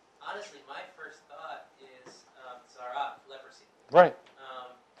 Honestly, my first thought is zarat, leprosy. Right.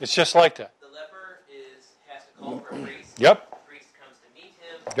 It's just like that. The leper has to call for a priest. Yep. The priest comes to meet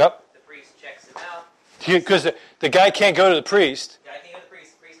him. Yep. The priest checks him out. Because the guy can't go to the priest. The guy can't go to the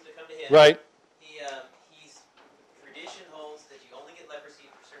priest. The priest will come to him. Right. Tradition holds that you only get leprosy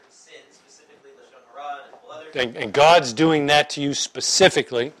for certain sins, specifically Lashon Hara and a couple others. And God's doing that to you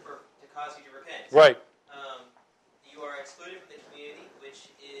specifically. To cause you to repent. Right. You are excluded from the community, which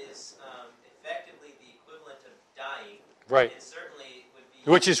is effectively the equivalent of dying. Right. It certainly would be.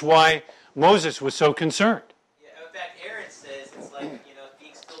 Which is why Moses was so concerned. Yeah, in fact, Aaron says it's like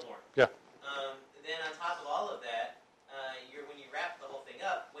being stillborn. Yeah. Then on top of all of that, when you wrap the whole thing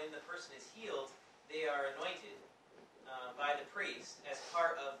up, when the person is healed, they are anointed by the priest as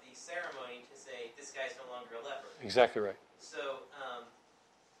part of the ceremony to say this guy's no longer a leper. Exactly right. So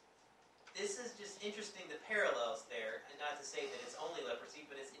this is just interesting, the parallels there, and not to say that it's only leprosy,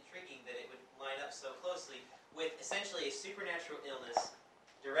 but it's intriguing that it would line up so closely with essentially a supernatural illness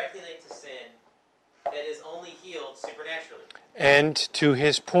directly linked to sin that is only healed supernaturally. And to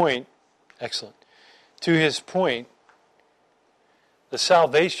his point, excellent. To his point, the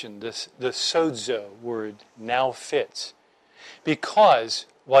salvation, the sozo word now fits. Because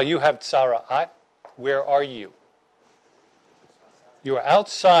while you have tzara'at, where are you? You are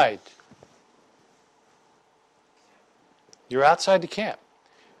outside. You're outside the camp.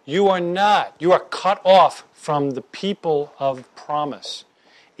 You are not. You are cut off from the people of promise.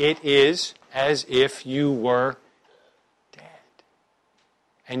 It is as if you were dead.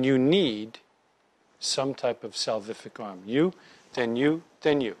 And you need some type of salvific arm. You, then you,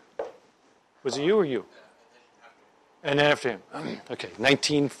 then you. Was it you or you? And then after him. Okay,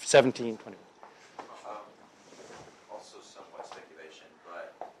 19, 17, 21. Also somewhat speculation,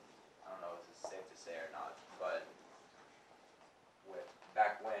 but I don't know if it's safe to say or not, but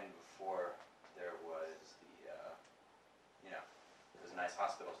back when, before there was there's nice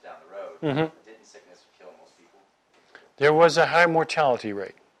hospitals down the road, didn't sickness kill most people? There was a high mortality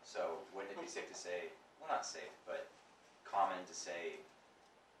rate. So wouldn't it be safe to say, well, not safe, but common to say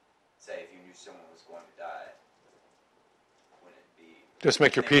if you knew someone was going to die, wouldn't it be... Just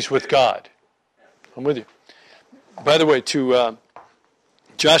make your peace with God. I'm with you. By the way, to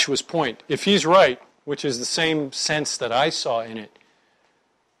Joshua's point, if he's right, which is the same sense that I saw in it.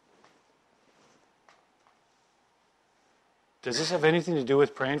 Does this have anything to do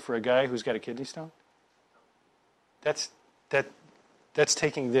with praying for a guy who's got a kidney stone? That's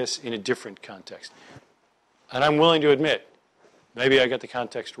taking this in a different context. And I'm willing to admit, maybe I got the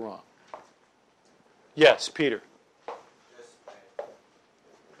context wrong. Yes, Peter.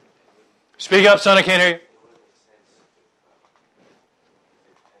 Speak up, son, I can't hear you. It wouldn't make sense if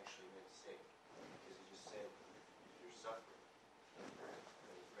it actually meant sick, because he just said you're suffering, and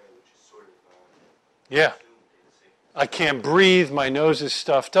pray, which is sort of Yeah. assumed in sick. I can't breathe, my nose is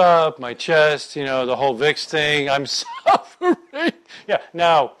stuffed up, my chest, the whole Vicks thing, I'm suffering. Yeah,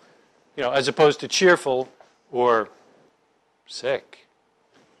 now, as opposed to cheerful or sick.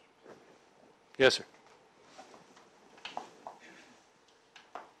 Yes, sir.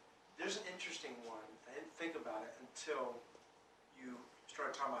 There's an interesting one. I didn't think about it until you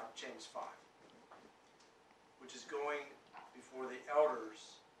started talking about James 5, which is going before the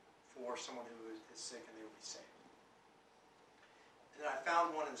elders for someone who is sick and they will be saved. And then I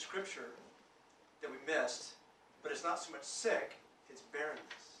found one in the scripture that we missed, but it's not so much sick, it's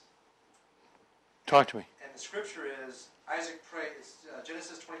barrenness. Talk to me. And the scripture is, Isaac prayed, it's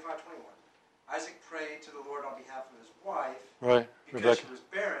Genesis 25:21. Isaac prayed to the Lord on behalf of his wife Right, because Rebecca. she was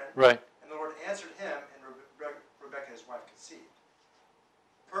barren. Right. And the Lord answered him, and Rebecca, his wife, conceived.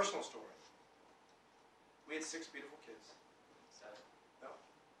 Personal story. We had 6 beautiful kids. 7. No,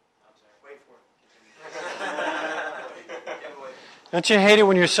 I'm sorry. wait for it. Don't you hate it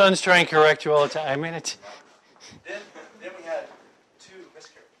when your sons try and correct you all the time? I mean, it's... Then we had 2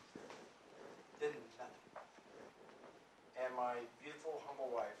 miscarriages. Then nothing. And my beautiful, humble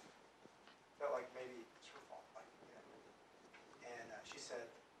wife felt like maybe it's her fault. And she said,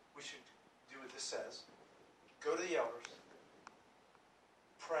 we should do what this says. Go to the elders.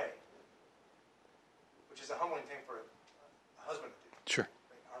 Pray. Which is a humbling thing for a husband to do. Sure.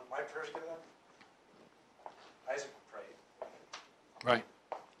 Are my prayers good enough? Isaac prayed. Right.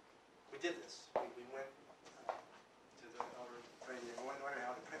 We did this. We went to the elder, prayed. We went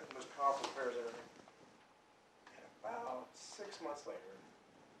out and prayed the most powerful prayers ever. And about 6 months later,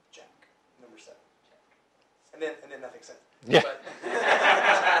 Jack, number 7. And then nothing since. Yeah. But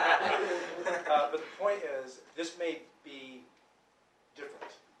the point is, this may be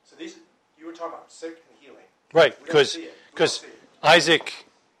different. So you were talking about sick and healing. Right, We don't see it. We don't see it. Isaac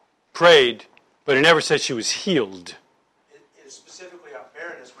prayed, but it never said she was healed. It is specifically on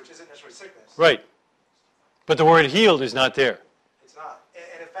barrenness, which isn't necessarily sickness. Right. But the word healed is not there. It's not.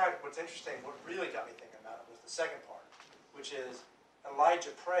 And in fact, what's interesting, what really got me thinking about it was the second part, which is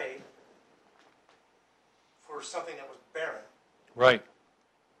Elijah prayed for something that was barren, Right.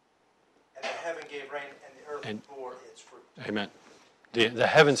 and the heaven gave rain, and the earth And- bore its fruit. Amen. The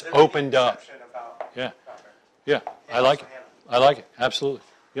heavens So there may be opened up. perception about Yeah. barrenness. Yeah. I And like it. also Hannah. I like it. Absolutely.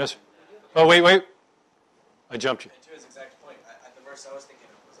 Yes, sir. Oh, wait. I jumped you. And to his exact point, the verse I was thinking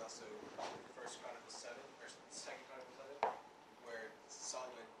of was also 1 Chronicles 7, or 2 Chronicles 7, where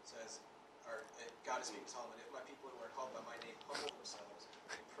Solomon says, God is speaking to Solomon, if my people who are called by my name humble themselves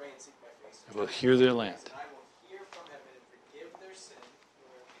and pray and seek my face, I will hear their land. and I will hear from heaven and forgive their sin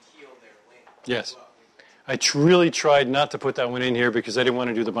and heal their land. Yes. Well, I really tried not to put that one in here because I didn't want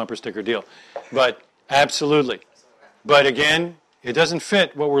to do the bumper sticker deal. But absolutely. But again, it doesn't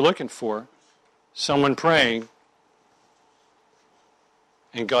fit what we're looking for. Someone praying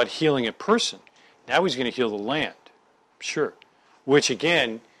and God healing a person. Now he's going to heal the land. Sure. Which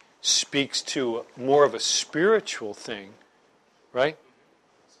again speaks to more of a spiritual thing. Right?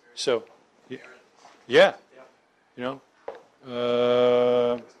 So, yeah.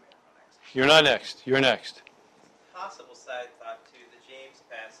 You're not next. You're next. Possible side thought to the James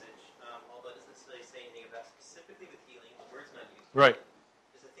passage, although it doesn't necessarily say anything about specifically with healing, the word's not used. Right.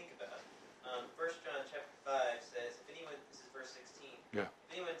 Just to think about. 1 John chapter 5 says, if anyone, this is verse 16, Yeah.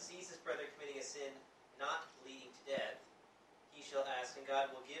 if anyone sees his brother committing a sin not leading to death, he shall ask, and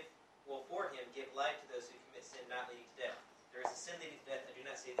God will for him give life to those who commit sin not leading to death. There is a sin leading to death. I do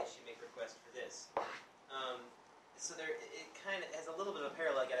not say that you should make request for this. So it kind of has a little bit of a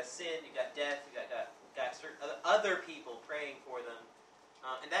parallel. You got a sin, you got death, you got certain other people praying for them,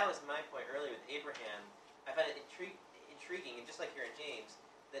 and that was my point earlier with Abraham. I find it intriguing, and just like here in James,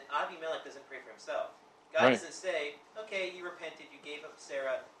 that Abimelech doesn't pray for himself. God Right. doesn't say, "Okay, you repented, you gave up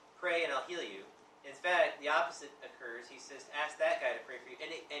Sarah, pray and I'll heal you." In fact, the opposite occurs. He says, "Ask that guy to pray for you,"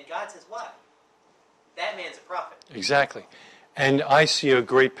 and God says, "Why? That man's a prophet." Exactly. And I see a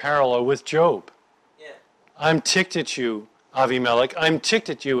great parallel with Job. Yeah. I'm ticked at you, Avimelech. I'm ticked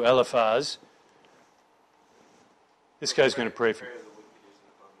at you, Eliphaz. This guy's going to pray for you. Prayer of the wicked is an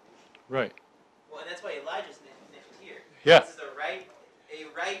abomination. Right. Well, and that's why Elijah's mentioned here. Yeah. This is a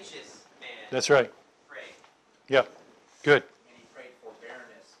righteous man. That's right. Praying. Yeah. Good. And he prayed for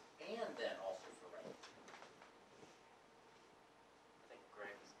barrenness and then also for rain. I think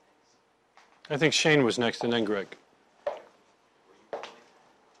Greg was next. I think Shane was next, and then Greg.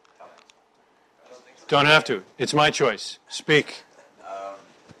 Don't have to. It's my choice. Speak. I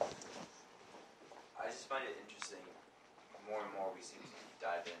just find it interesting. More and more, we seem to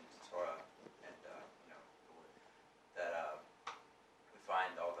dive into Torah, and that we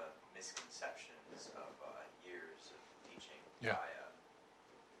find all the misconceptions of years of teaching Yeah. by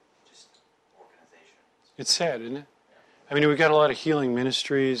just organizations. It's sad, isn't it? I mean, we've got a lot of healing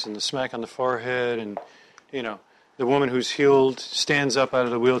ministries and the smack on the forehead, and, the woman who's healed stands up out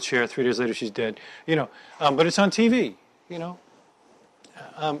of the wheelchair. 3 days later, she's dead. But it's on TV.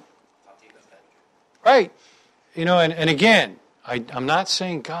 Right. And again, I'm not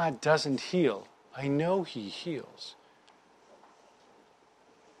saying God doesn't heal. I know He heals.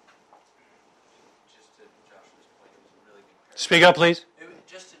 Just to Joshua's point, it was a really good parallel. Speak up, please.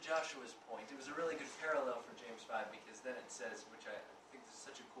 Just to Joshua's point, it was a really good parallel for James 5 because then it says, which I think is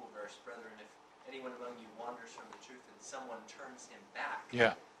such a cool verse, brethren, if anyone among you wanders from the truth and someone turns him back,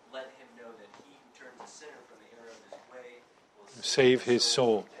 Yeah. let him know that he who turns a sinner from the error of his way will Save his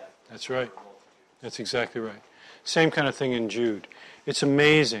soul. from death. That's right. For a multitude. That's exactly right. Same kind of thing in Jude. It's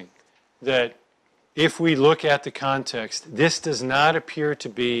amazing that if we look at the context, this does not appear to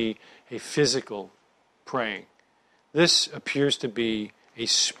be a physical praying. This appears to be a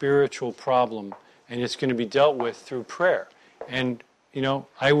spiritual problem, and it's going to be dealt with through prayer. And,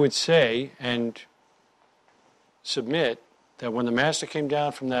 I would say and submit that when the Master came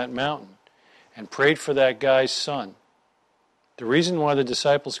down from that mountain and prayed for that guy's son, the reason why the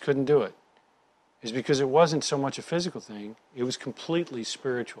disciples couldn't do it is because it wasn't so much a physical thing, it was completely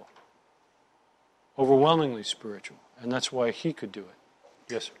spiritual. Overwhelmingly spiritual. And that's why he could do it.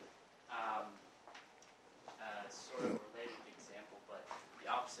 Yes, sir. Sort of related example, but the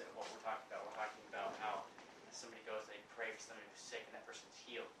opposite of what we're talking about. We're talking about how somebody goes and they pray for somebody who's sick and that person's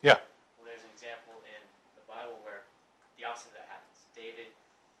healed. Yeah. Well, there's an example in the Bible where the opposite of that happens. David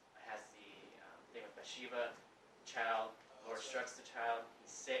has the thing with Bathsheba, child. The Lord strikes the child.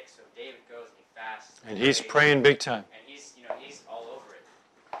 He's sick, so David goes and he fasts. And he's prays, praying big time. and he's all over it.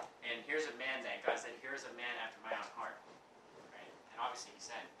 And here's a man that God said, "Here's a man after my own heart." Right? And obviously he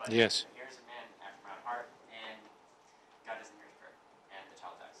said, but Yes. here's a man after my own heart, and God doesn't hear his prayer, and the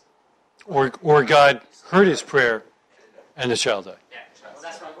child dies. Or God heard his prayer and the child died. Yeah, well,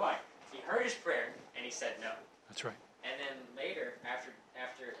 that's where I'm going. He heard his prayer, and he said no. That's right. And then later, after,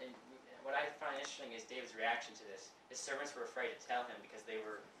 and what I find interesting is David's reaction to this. His servants were afraid to tell him because they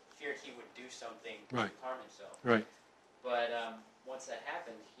feared he would do something Right. to harm himself. Right. But once that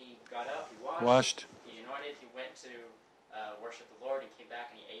happened, he got up, he Washed. he anointed, he went to worship the Lord, he came back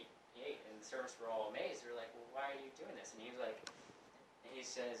and he ate, and the servants were all amazed. They were like, "Well, why are you doing this?" And he was like, and he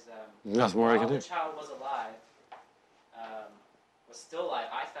says, Nothing more I while can the do. child was alive, was still alive,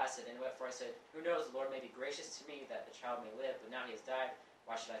 I fasted, and wherefore I said, "Who knows, the Lord may be gracious to me that the child may live, but now he has died.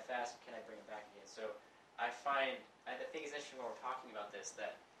 Why should I fast? Can I bring him back again?" So I think it's interesting when we're talking about this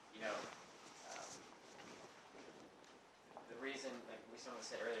that, the reason, like someone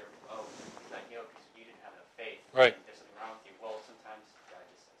said earlier, "Oh, you're not healed because you didn't have enough faith. Right. There's something wrong with you." Well, sometimes God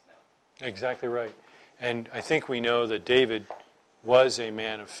just says no. Exactly right. And I think we know that David was a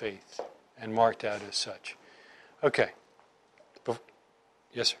man of faith and marked out as such. Okay.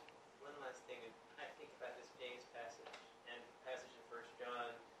 Yes, sir. One last thing, I think about this James passage and the passage in 1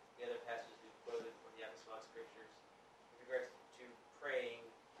 John, the other passages we've quoted from the Apostolic Scriptures, with regards to praying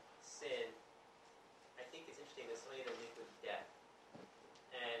sin. I think it's interesting that somebody that linked with death,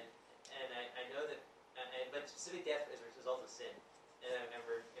 and I know that, but specific death is a result of sin. And I'm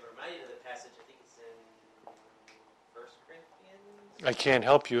reminded of the passage. I think it's in 1 Corinthians. I can't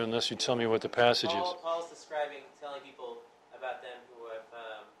help you unless you tell me what the passage is. Paul's telling people about them who have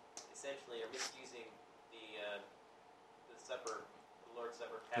essentially are misusing the supper, the Lord's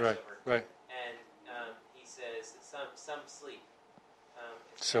Supper, Passover. Right. And he says that some sleep.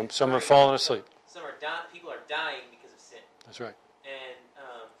 Some are falling asleep. Some are people are dying because of sin. That's right. And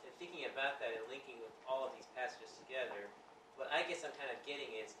thinking about that and linking with all of these passages together, what I guess I'm kind of getting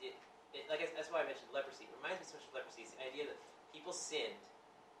is that's why I mentioned leprosy. It reminds me so much of leprosy. It's the idea that people sinned,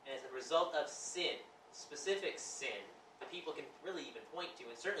 and as a result of sin, specific sin, that people can really even point to,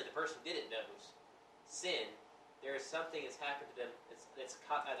 and certainly the person who did it knows, sin, there is something that's happened to them that's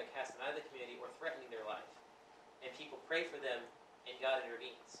either cast them out of the community or threatening their life. And people pray for them, and God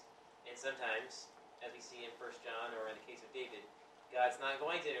intervenes. And sometimes, as we see in 1 John or in the case of David, God's not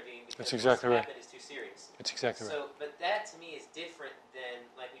going to intervene because That's exactly what's right. happened is too serious. That's exactly right. So, but that to me is different than,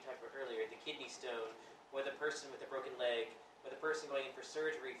 like we talked about earlier, the kidney stone, or the person with a broken leg, or the person going in for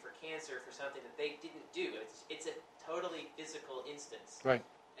surgery for cancer for something that they didn't do. It's a totally physical instance. Right.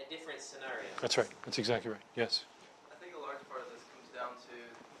 A different scenario. That's right. That's exactly right. Yes. I think a large part of this comes down to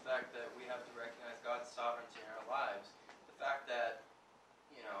the fact that we have to recognize God's sovereignty in our lives. The fact that,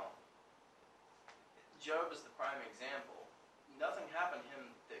 Job is the prime example. Nothing happened to him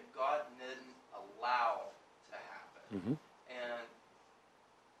that God didn't allow to happen. Mm-hmm. And,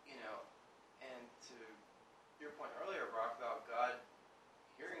 and to your point earlier, Brock, about God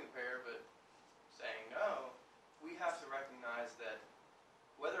hearing the prayer but saying no, we have to recognize that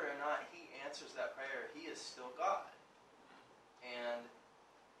whether or not He answers that prayer, He is still God. And,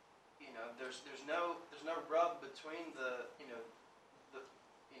 there's no rub between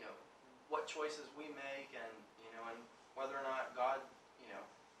what choices we make and whether or not God,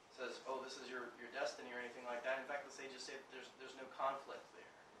 says, oh, this is your destiny or anything like that. In fact, let's just say there's no conflict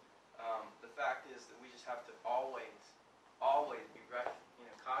there. The fact is that we just have to always be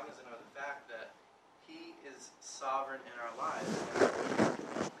cognizant of the fact that He is sovereign in our lives, and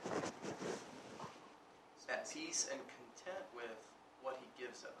at peace and content with what He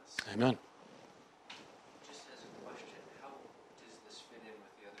gives us. Amen. Just as a question, how does this fit in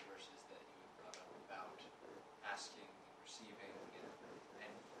with the other verses that you had brought up about asking and receiving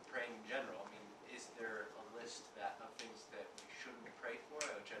and praying in general? I mean, is there a list of things that we shouldn't pray for,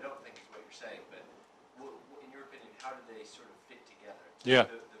 which I don't think is what you're saying, but in your opinion, how do they sort of fit together? Yeah.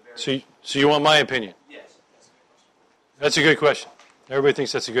 The various... So you want my opinion? Yes. That's a good question. Everybody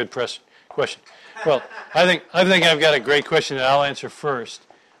thinks that's a good question. Well, I think I've got a great question that I'll answer first,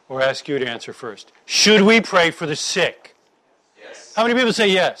 or ask you to answer first. Should we pray for the sick? Yes. How many people say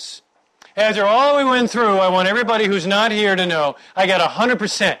yes? After all we went through, I want everybody who's not here to know I got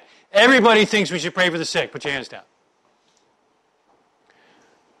 100%. Everybody thinks we should pray for the sick. Put your hands down.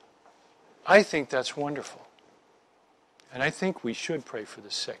 I think that's wonderful. And I think we should pray for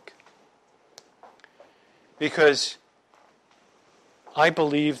the sick. Because I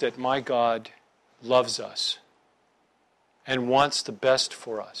believe that my God loves us and wants the best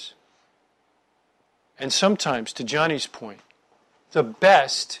for us. And sometimes, to Johnny's point, the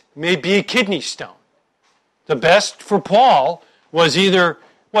best may be a kidney stone. The best for Paul was either,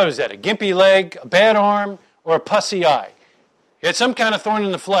 what was that, a gimpy leg, a bad arm, or a pussy eye. He had some kind of thorn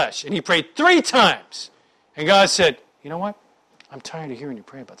in the flesh, and he prayed 3 times. And God said, you know what? I'm tired of hearing you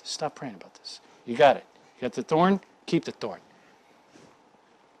pray about this. Stop praying about this. You got it. You got the thorn? Keep the thorn.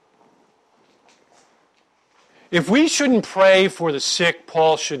 If we shouldn't pray for the sick,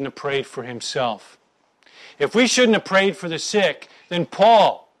 Paul shouldn't have prayed for himself. If we shouldn't have prayed for the sick, then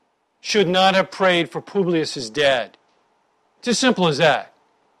Paul should not have prayed for Publius' dad. It's as simple as that.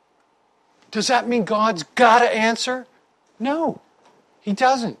 Does that mean God's got to answer? No, He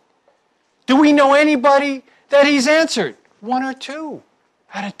doesn't. Do we know anybody that He's answered? 1 or 2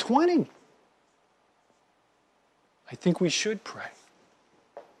 out of 20. I think we should pray.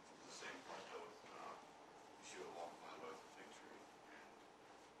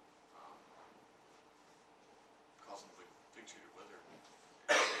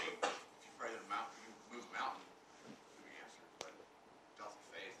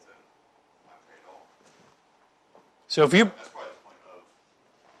 So if you... That's probably the point of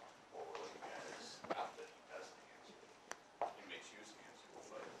what we're looking at is not that He doesn't answer. He makes use of answer.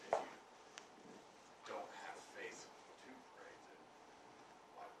 But if you don't have faith to pray, then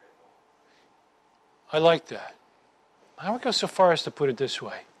why pray at all? I like that. I would go so far as to put it this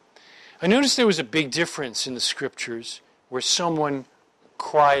way. I noticed there was a big difference in the Scriptures where someone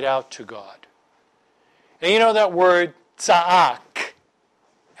cried out to God. And you know that word, tza'ak,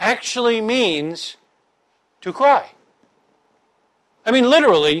 actually means to cry. I mean,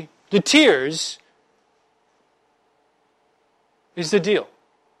 literally, the tears is the deal.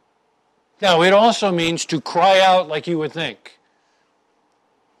 Now, it also means to cry out like you would think.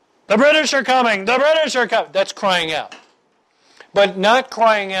 The British are coming! The British are coming! That's crying out. But not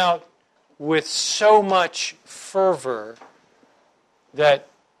crying out with so much fervor that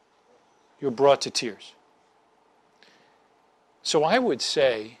you're brought to tears. So I would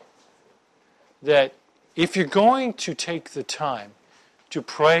say that if you're going to take the time to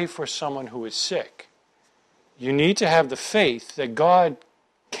pray for someone who is sick, you need to have the faith that God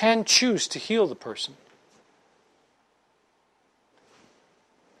can choose to heal the person.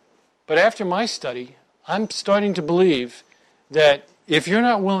 But after my study, I'm starting to believe that if you're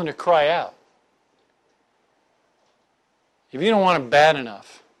not willing to cry out, if you don't want it bad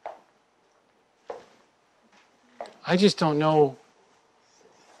enough, I just don't know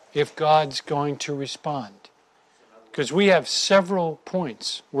if God's going to respond. Because we have several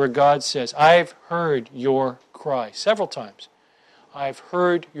points where God says, I've heard your cry. Several times. I've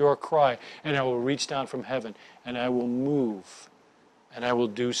heard your cry, and I will reach down from heaven, and I will move, and I will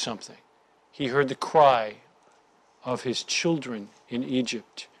do something. He heard the cry of his children in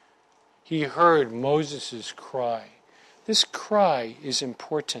Egypt. He heard Moses' cry. This cry is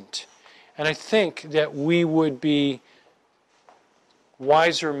important. And I think that we would be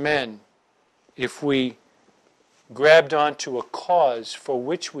wiser men if we grabbed onto a cause for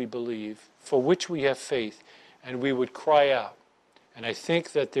which we believe, for which we have faith, and we would cry out. And I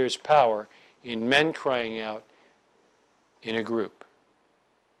think that there's power in men crying out in a group.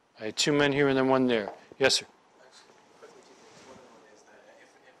 I had 2 men here and then 1 there. Yes, sir. Quickly, 2 things. One of them is that if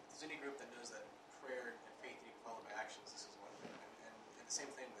there's any group that knows that prayer and faith need to be followed by actions, this is one of them. And the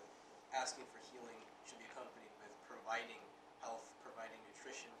same thing with asking for healing should be accompanied with providing health, providing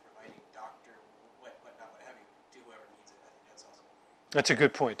nutrition, providing doctor, whatnot, what have you, to whoever needs it. I think that's awesome. That's a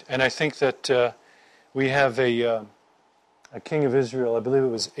good point. And I think that we have a king of Israel, I believe it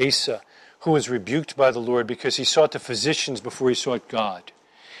was Asa, who was rebuked by the Lord because he sought the physicians before he sought God.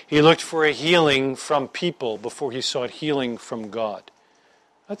 He looked for a healing from people before he sought healing from God.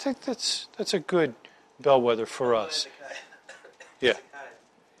 I think that's a good bellwether for us. Yeah. God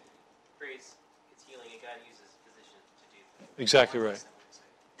prays its healing, and God uses physicians to do things. Exactly right.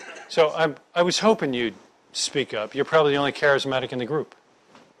 So I was hoping you'd speak up. You're probably the only charismatic in the group.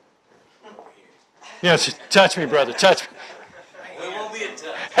 Yes, touch me, brother, touch me. We won't be in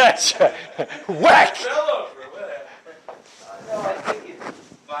touch. That's right. Whack! No, I think it's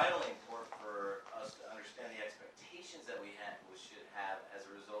vitally important for us to understand the expectations that we should have as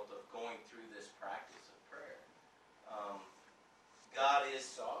a result of going through this practice of prayer. God is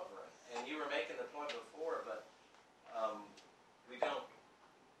sovereign, and you were making the point before, but we don't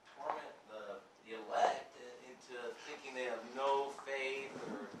torment the elect into thinking they have no faith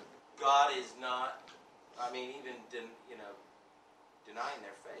or God is not. I mean, even denying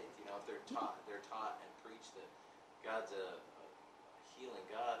their faith. If they're taught and preached that God's a healing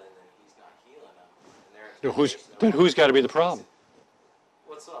God, and then He's not healing them. And Then who's got to be the problem?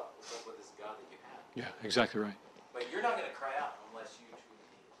 What's up? What's up with this God that you have? Yeah, exactly right. But you're not going to cry out unless you truly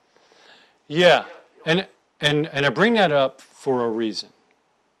need it. Yeah, and I bring that up for a reason.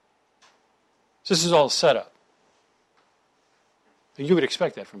 This is all set up. You would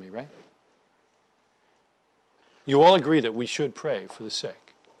expect that from me, right? You all agree that we should pray for the sick.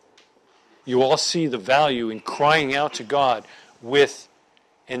 You all see the value in crying out to God with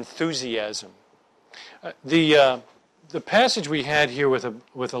enthusiasm. The passage we had here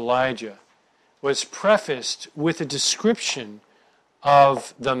with Elijah was prefaced with a description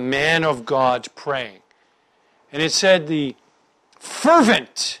of the man of God praying. And it said the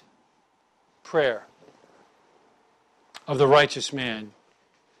fervent prayer of the righteous man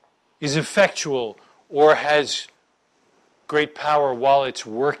is effectual or has great power while it's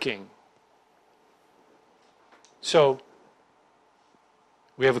working. So,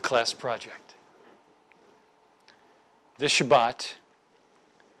 we have a class project. This Shabbat,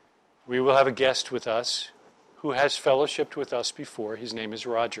 we will have a guest with us who has fellowshiped with us before. His name is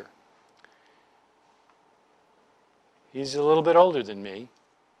Roger. He's a little bit older than me.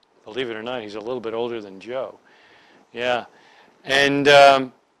 Believe it or not, he's a little bit older than Joe. Yeah.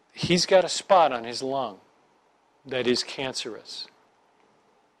 And he's got a spot on his lung that is cancerous.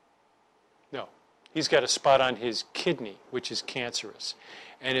 No, he's got a spot on his kidney, which is cancerous.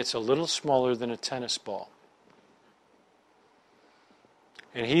 And it's a little smaller than a tennis ball.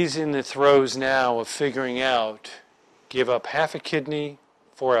 And he's in the throes now of figuring out, give up half a kidney,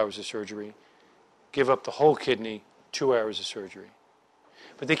 4 hours of surgery. Give up the whole kidney, 2 hours of surgery.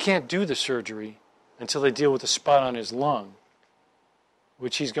 But they can't do the surgery until they deal with the spot on his lung,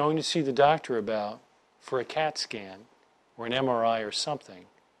 which he's going to see the doctor about for a CAT scan or an MRI or something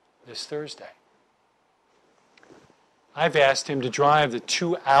this Thursday. I've asked him to drive the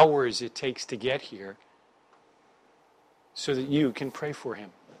 2 hours it takes to get here so that you can pray for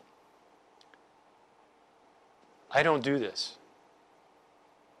him. I don't do this.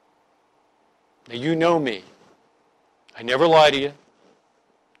 Now, you know me. I never lie to you.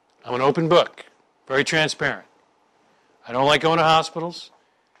 I'm an open book, very transparent. I don't like going to hospitals.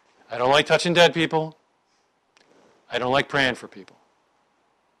 I don't like touching dead people. I don't like praying for people.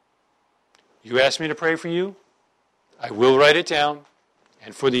 You ask me to pray for you, I will write it down,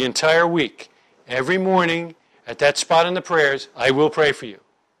 and for the entire week, every morning, at that spot in the prayers, I will pray for you.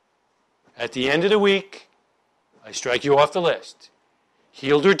 At the end of the week, I strike you off the list.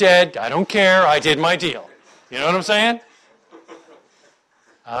 Healed or dead, I don't care, I did my deal. You know what I'm saying?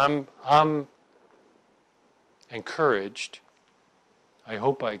 I'm encouraged, I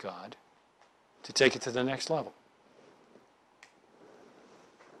hope by God, to take it to the next level.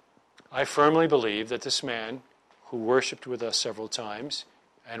 I firmly believe that this man who worshiped with us several times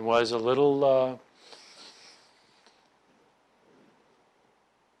and was a little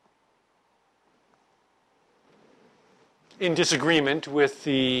in disagreement with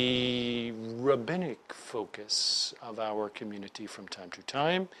the rabbinic focus of our community from time to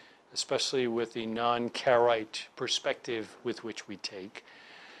time, especially with the non-Karaite perspective with which we take.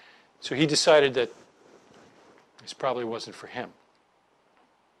 So he decided that this probably wasn't for him.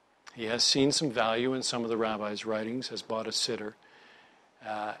 He has seen some value in some of the rabbis' writings, has bought a siddur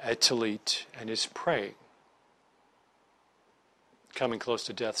at Talit, and is praying. Coming close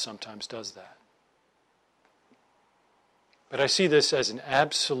to death sometimes does that. But I see this as an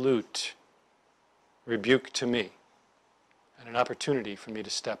absolute rebuke to me and an opportunity for me to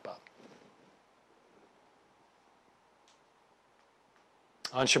step up.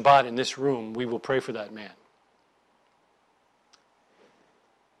 On Shabbat in this room, we will pray for that man.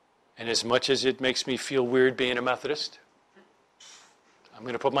 And as much as it makes me feel weird being a Methodist, I'm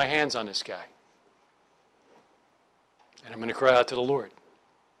going to put my hands on this guy. And I'm going to cry out to the Lord.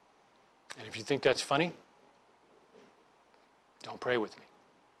 And if you think that's funny, don't pray with me.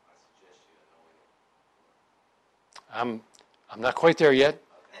 I'm not quite there yet.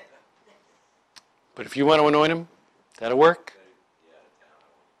 But if you want to anoint him, that'll work.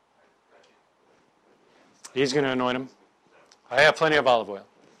 He's going to anoint him. I have plenty of olive oil.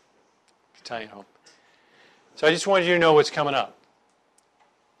 Italian Hope. So I just wanted you to know what's coming up.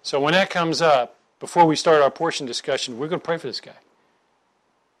 So when that comes up, before we start our portion discussion, we're going to pray for this guy.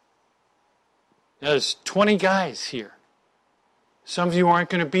 Now, there's 20 guys here. Some of you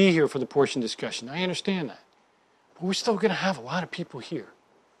aren't going to be here for the portion discussion. I understand that. But we're still going to have a lot of people here.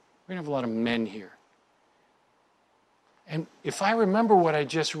 We're going to have a lot of men here. And if I remember what I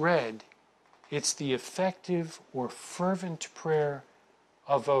just read, it's the effective or fervent prayer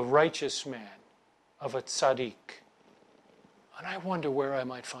of a righteous man, of a tzaddik. And I wonder where I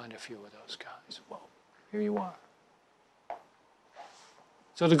might find a few of those guys. Well, here you are.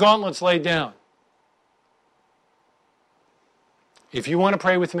 So the gauntlet's laid down. If you want to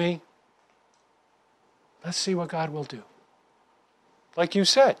pray with me, let's see what God will do. Like you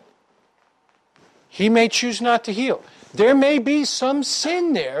said, he may choose not to heal. There may be some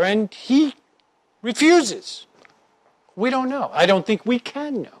sin there, and he refuses. We don't know. I don't think we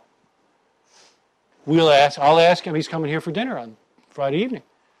can know. I'll ask him. He's coming here for dinner on Friday evening.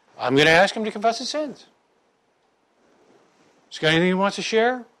 I'm going to ask him to confess his sins. He's got anything he wants to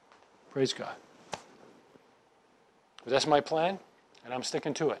share? Praise God. But that's my plan, and I'm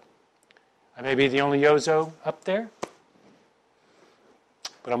sticking to it. I may be the only Yozo up there,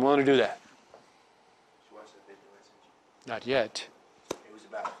 but I'm willing to do that. Did you watch that video I sent you? Not yet. It was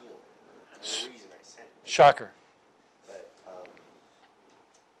about healing. And the reason I sent it. Shocker. But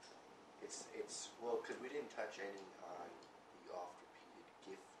it's well, because we didn't touch any on the oft-repeated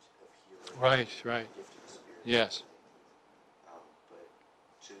gift of healing. Right. Gift of the Spirit. Yes. But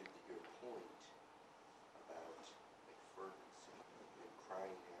to your point about like fervency and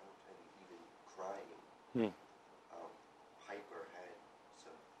crying out and even crying, Piper had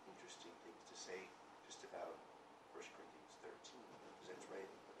some interesting things to say just about 1 Corinthians 13, because that's right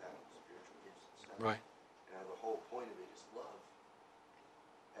about spiritual gifts and stuff. Right. And how the whole point of it is love.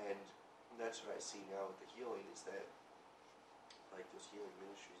 And that's what I see now with the healing is that, like those healing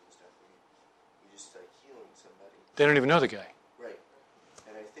ministries and stuff, where you just like healing somebody. They don't even know the guy. Right.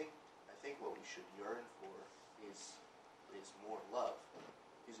 And I think what we should yearn for is more love.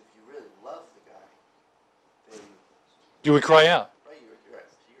 Because if you really love the guy, then You would cry out. right,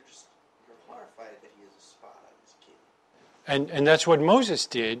 you're horrified that he has a spot on his kidney. And that's what Moses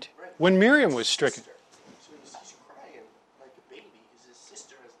did when Miriam was stricken. So he's crying like a baby because his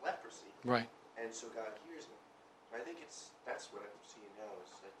sister has leprosy. Right. And so God hears him. I think that's what I'm seeing now is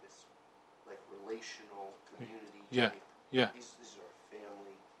like this like relational community. Yeah. type. Yeah. This is our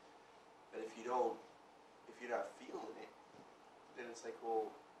family. But if you're not feeling it, then it's like, well,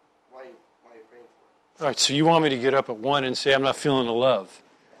 why are you praying for it? All right, so you want me to get up at 1 and say I'm not feeling the love.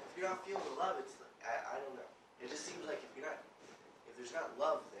 If you're not feeling the love, it's like, I don't know. It just seems like if there's not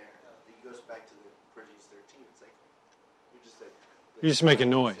love there, it goes back to the Corinthians 13. It's like You're just making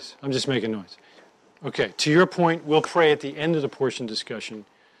noise. I'm just making noise. Okay, to your point, we'll pray at the end of the portion discussion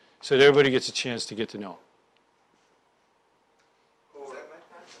so that everybody gets a chance to get to know.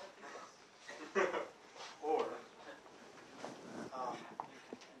 Or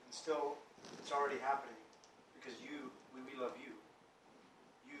still, it's already happening because we love you.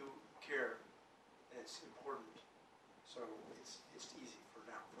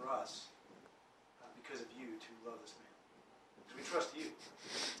 us, because of you, to love this man. Because we trust you.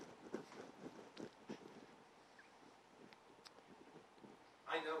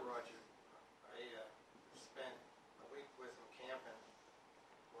 I know Roger. I spent a week with him camping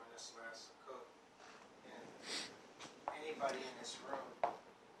during this last Sukkot. And anybody in this room,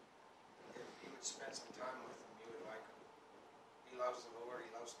 if you would spend some time with him, you would like him. He loves the Lord.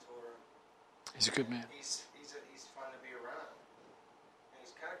 He loves Torah. He's a good man. He's fun to be around. And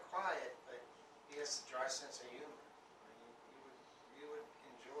he's kind of quiet, but he has a dry sense of humor. I mean, you would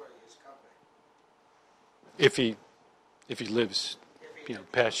enjoy his company. If he lives,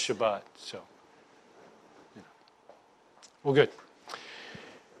 past Shabbat. So, well, good.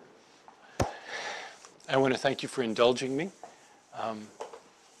 I want to thank you for indulging me.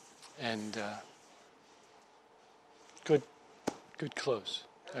 Good close.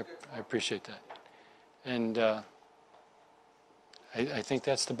 I appreciate that. And I think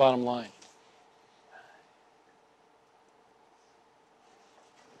that's the bottom line.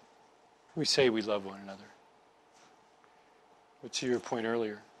 We say we love one another. But to your point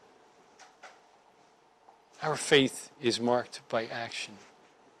earlier, our faith is marked by action.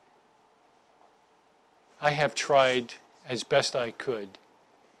 I have tried as best I could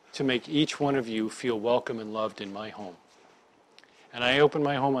to make each one of you feel welcome and loved in my home. And I open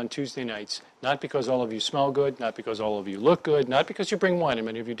my home on Tuesday nights, not because all of you smell good, not because all of you look good, not because you bring wine, and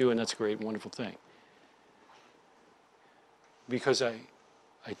many of you do, and that's a great, wonderful thing. Because I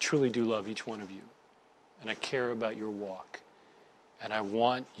truly do love each one of you, and I care about your walk. And I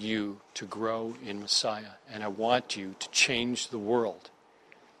want you to grow in Messiah, and I want you to change the world.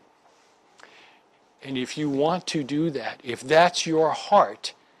 And if you want to do that, if that's your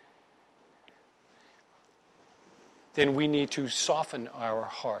heart, then we need to soften our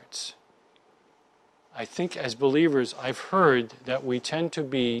hearts. I think as believers, I've heard that we tend to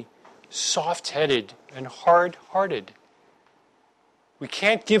be soft-headed and hard-hearted. We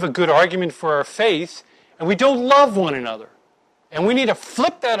can't give a good argument for our faith, and we don't love one another. And we need to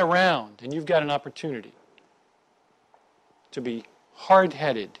flip that around, and you've got an opportunity to be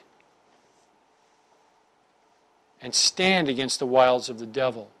hard-headed and stand against the wiles of the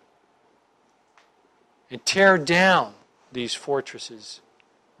devil and tear down these fortresses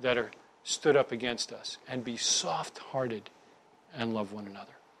that are stood up against us and be soft-hearted and love one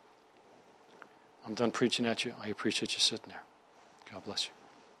another. I'm done preaching at you. I appreciate you sitting there. God bless you.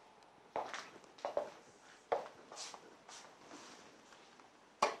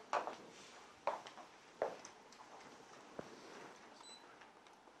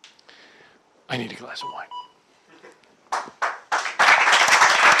 I need a glass of wine.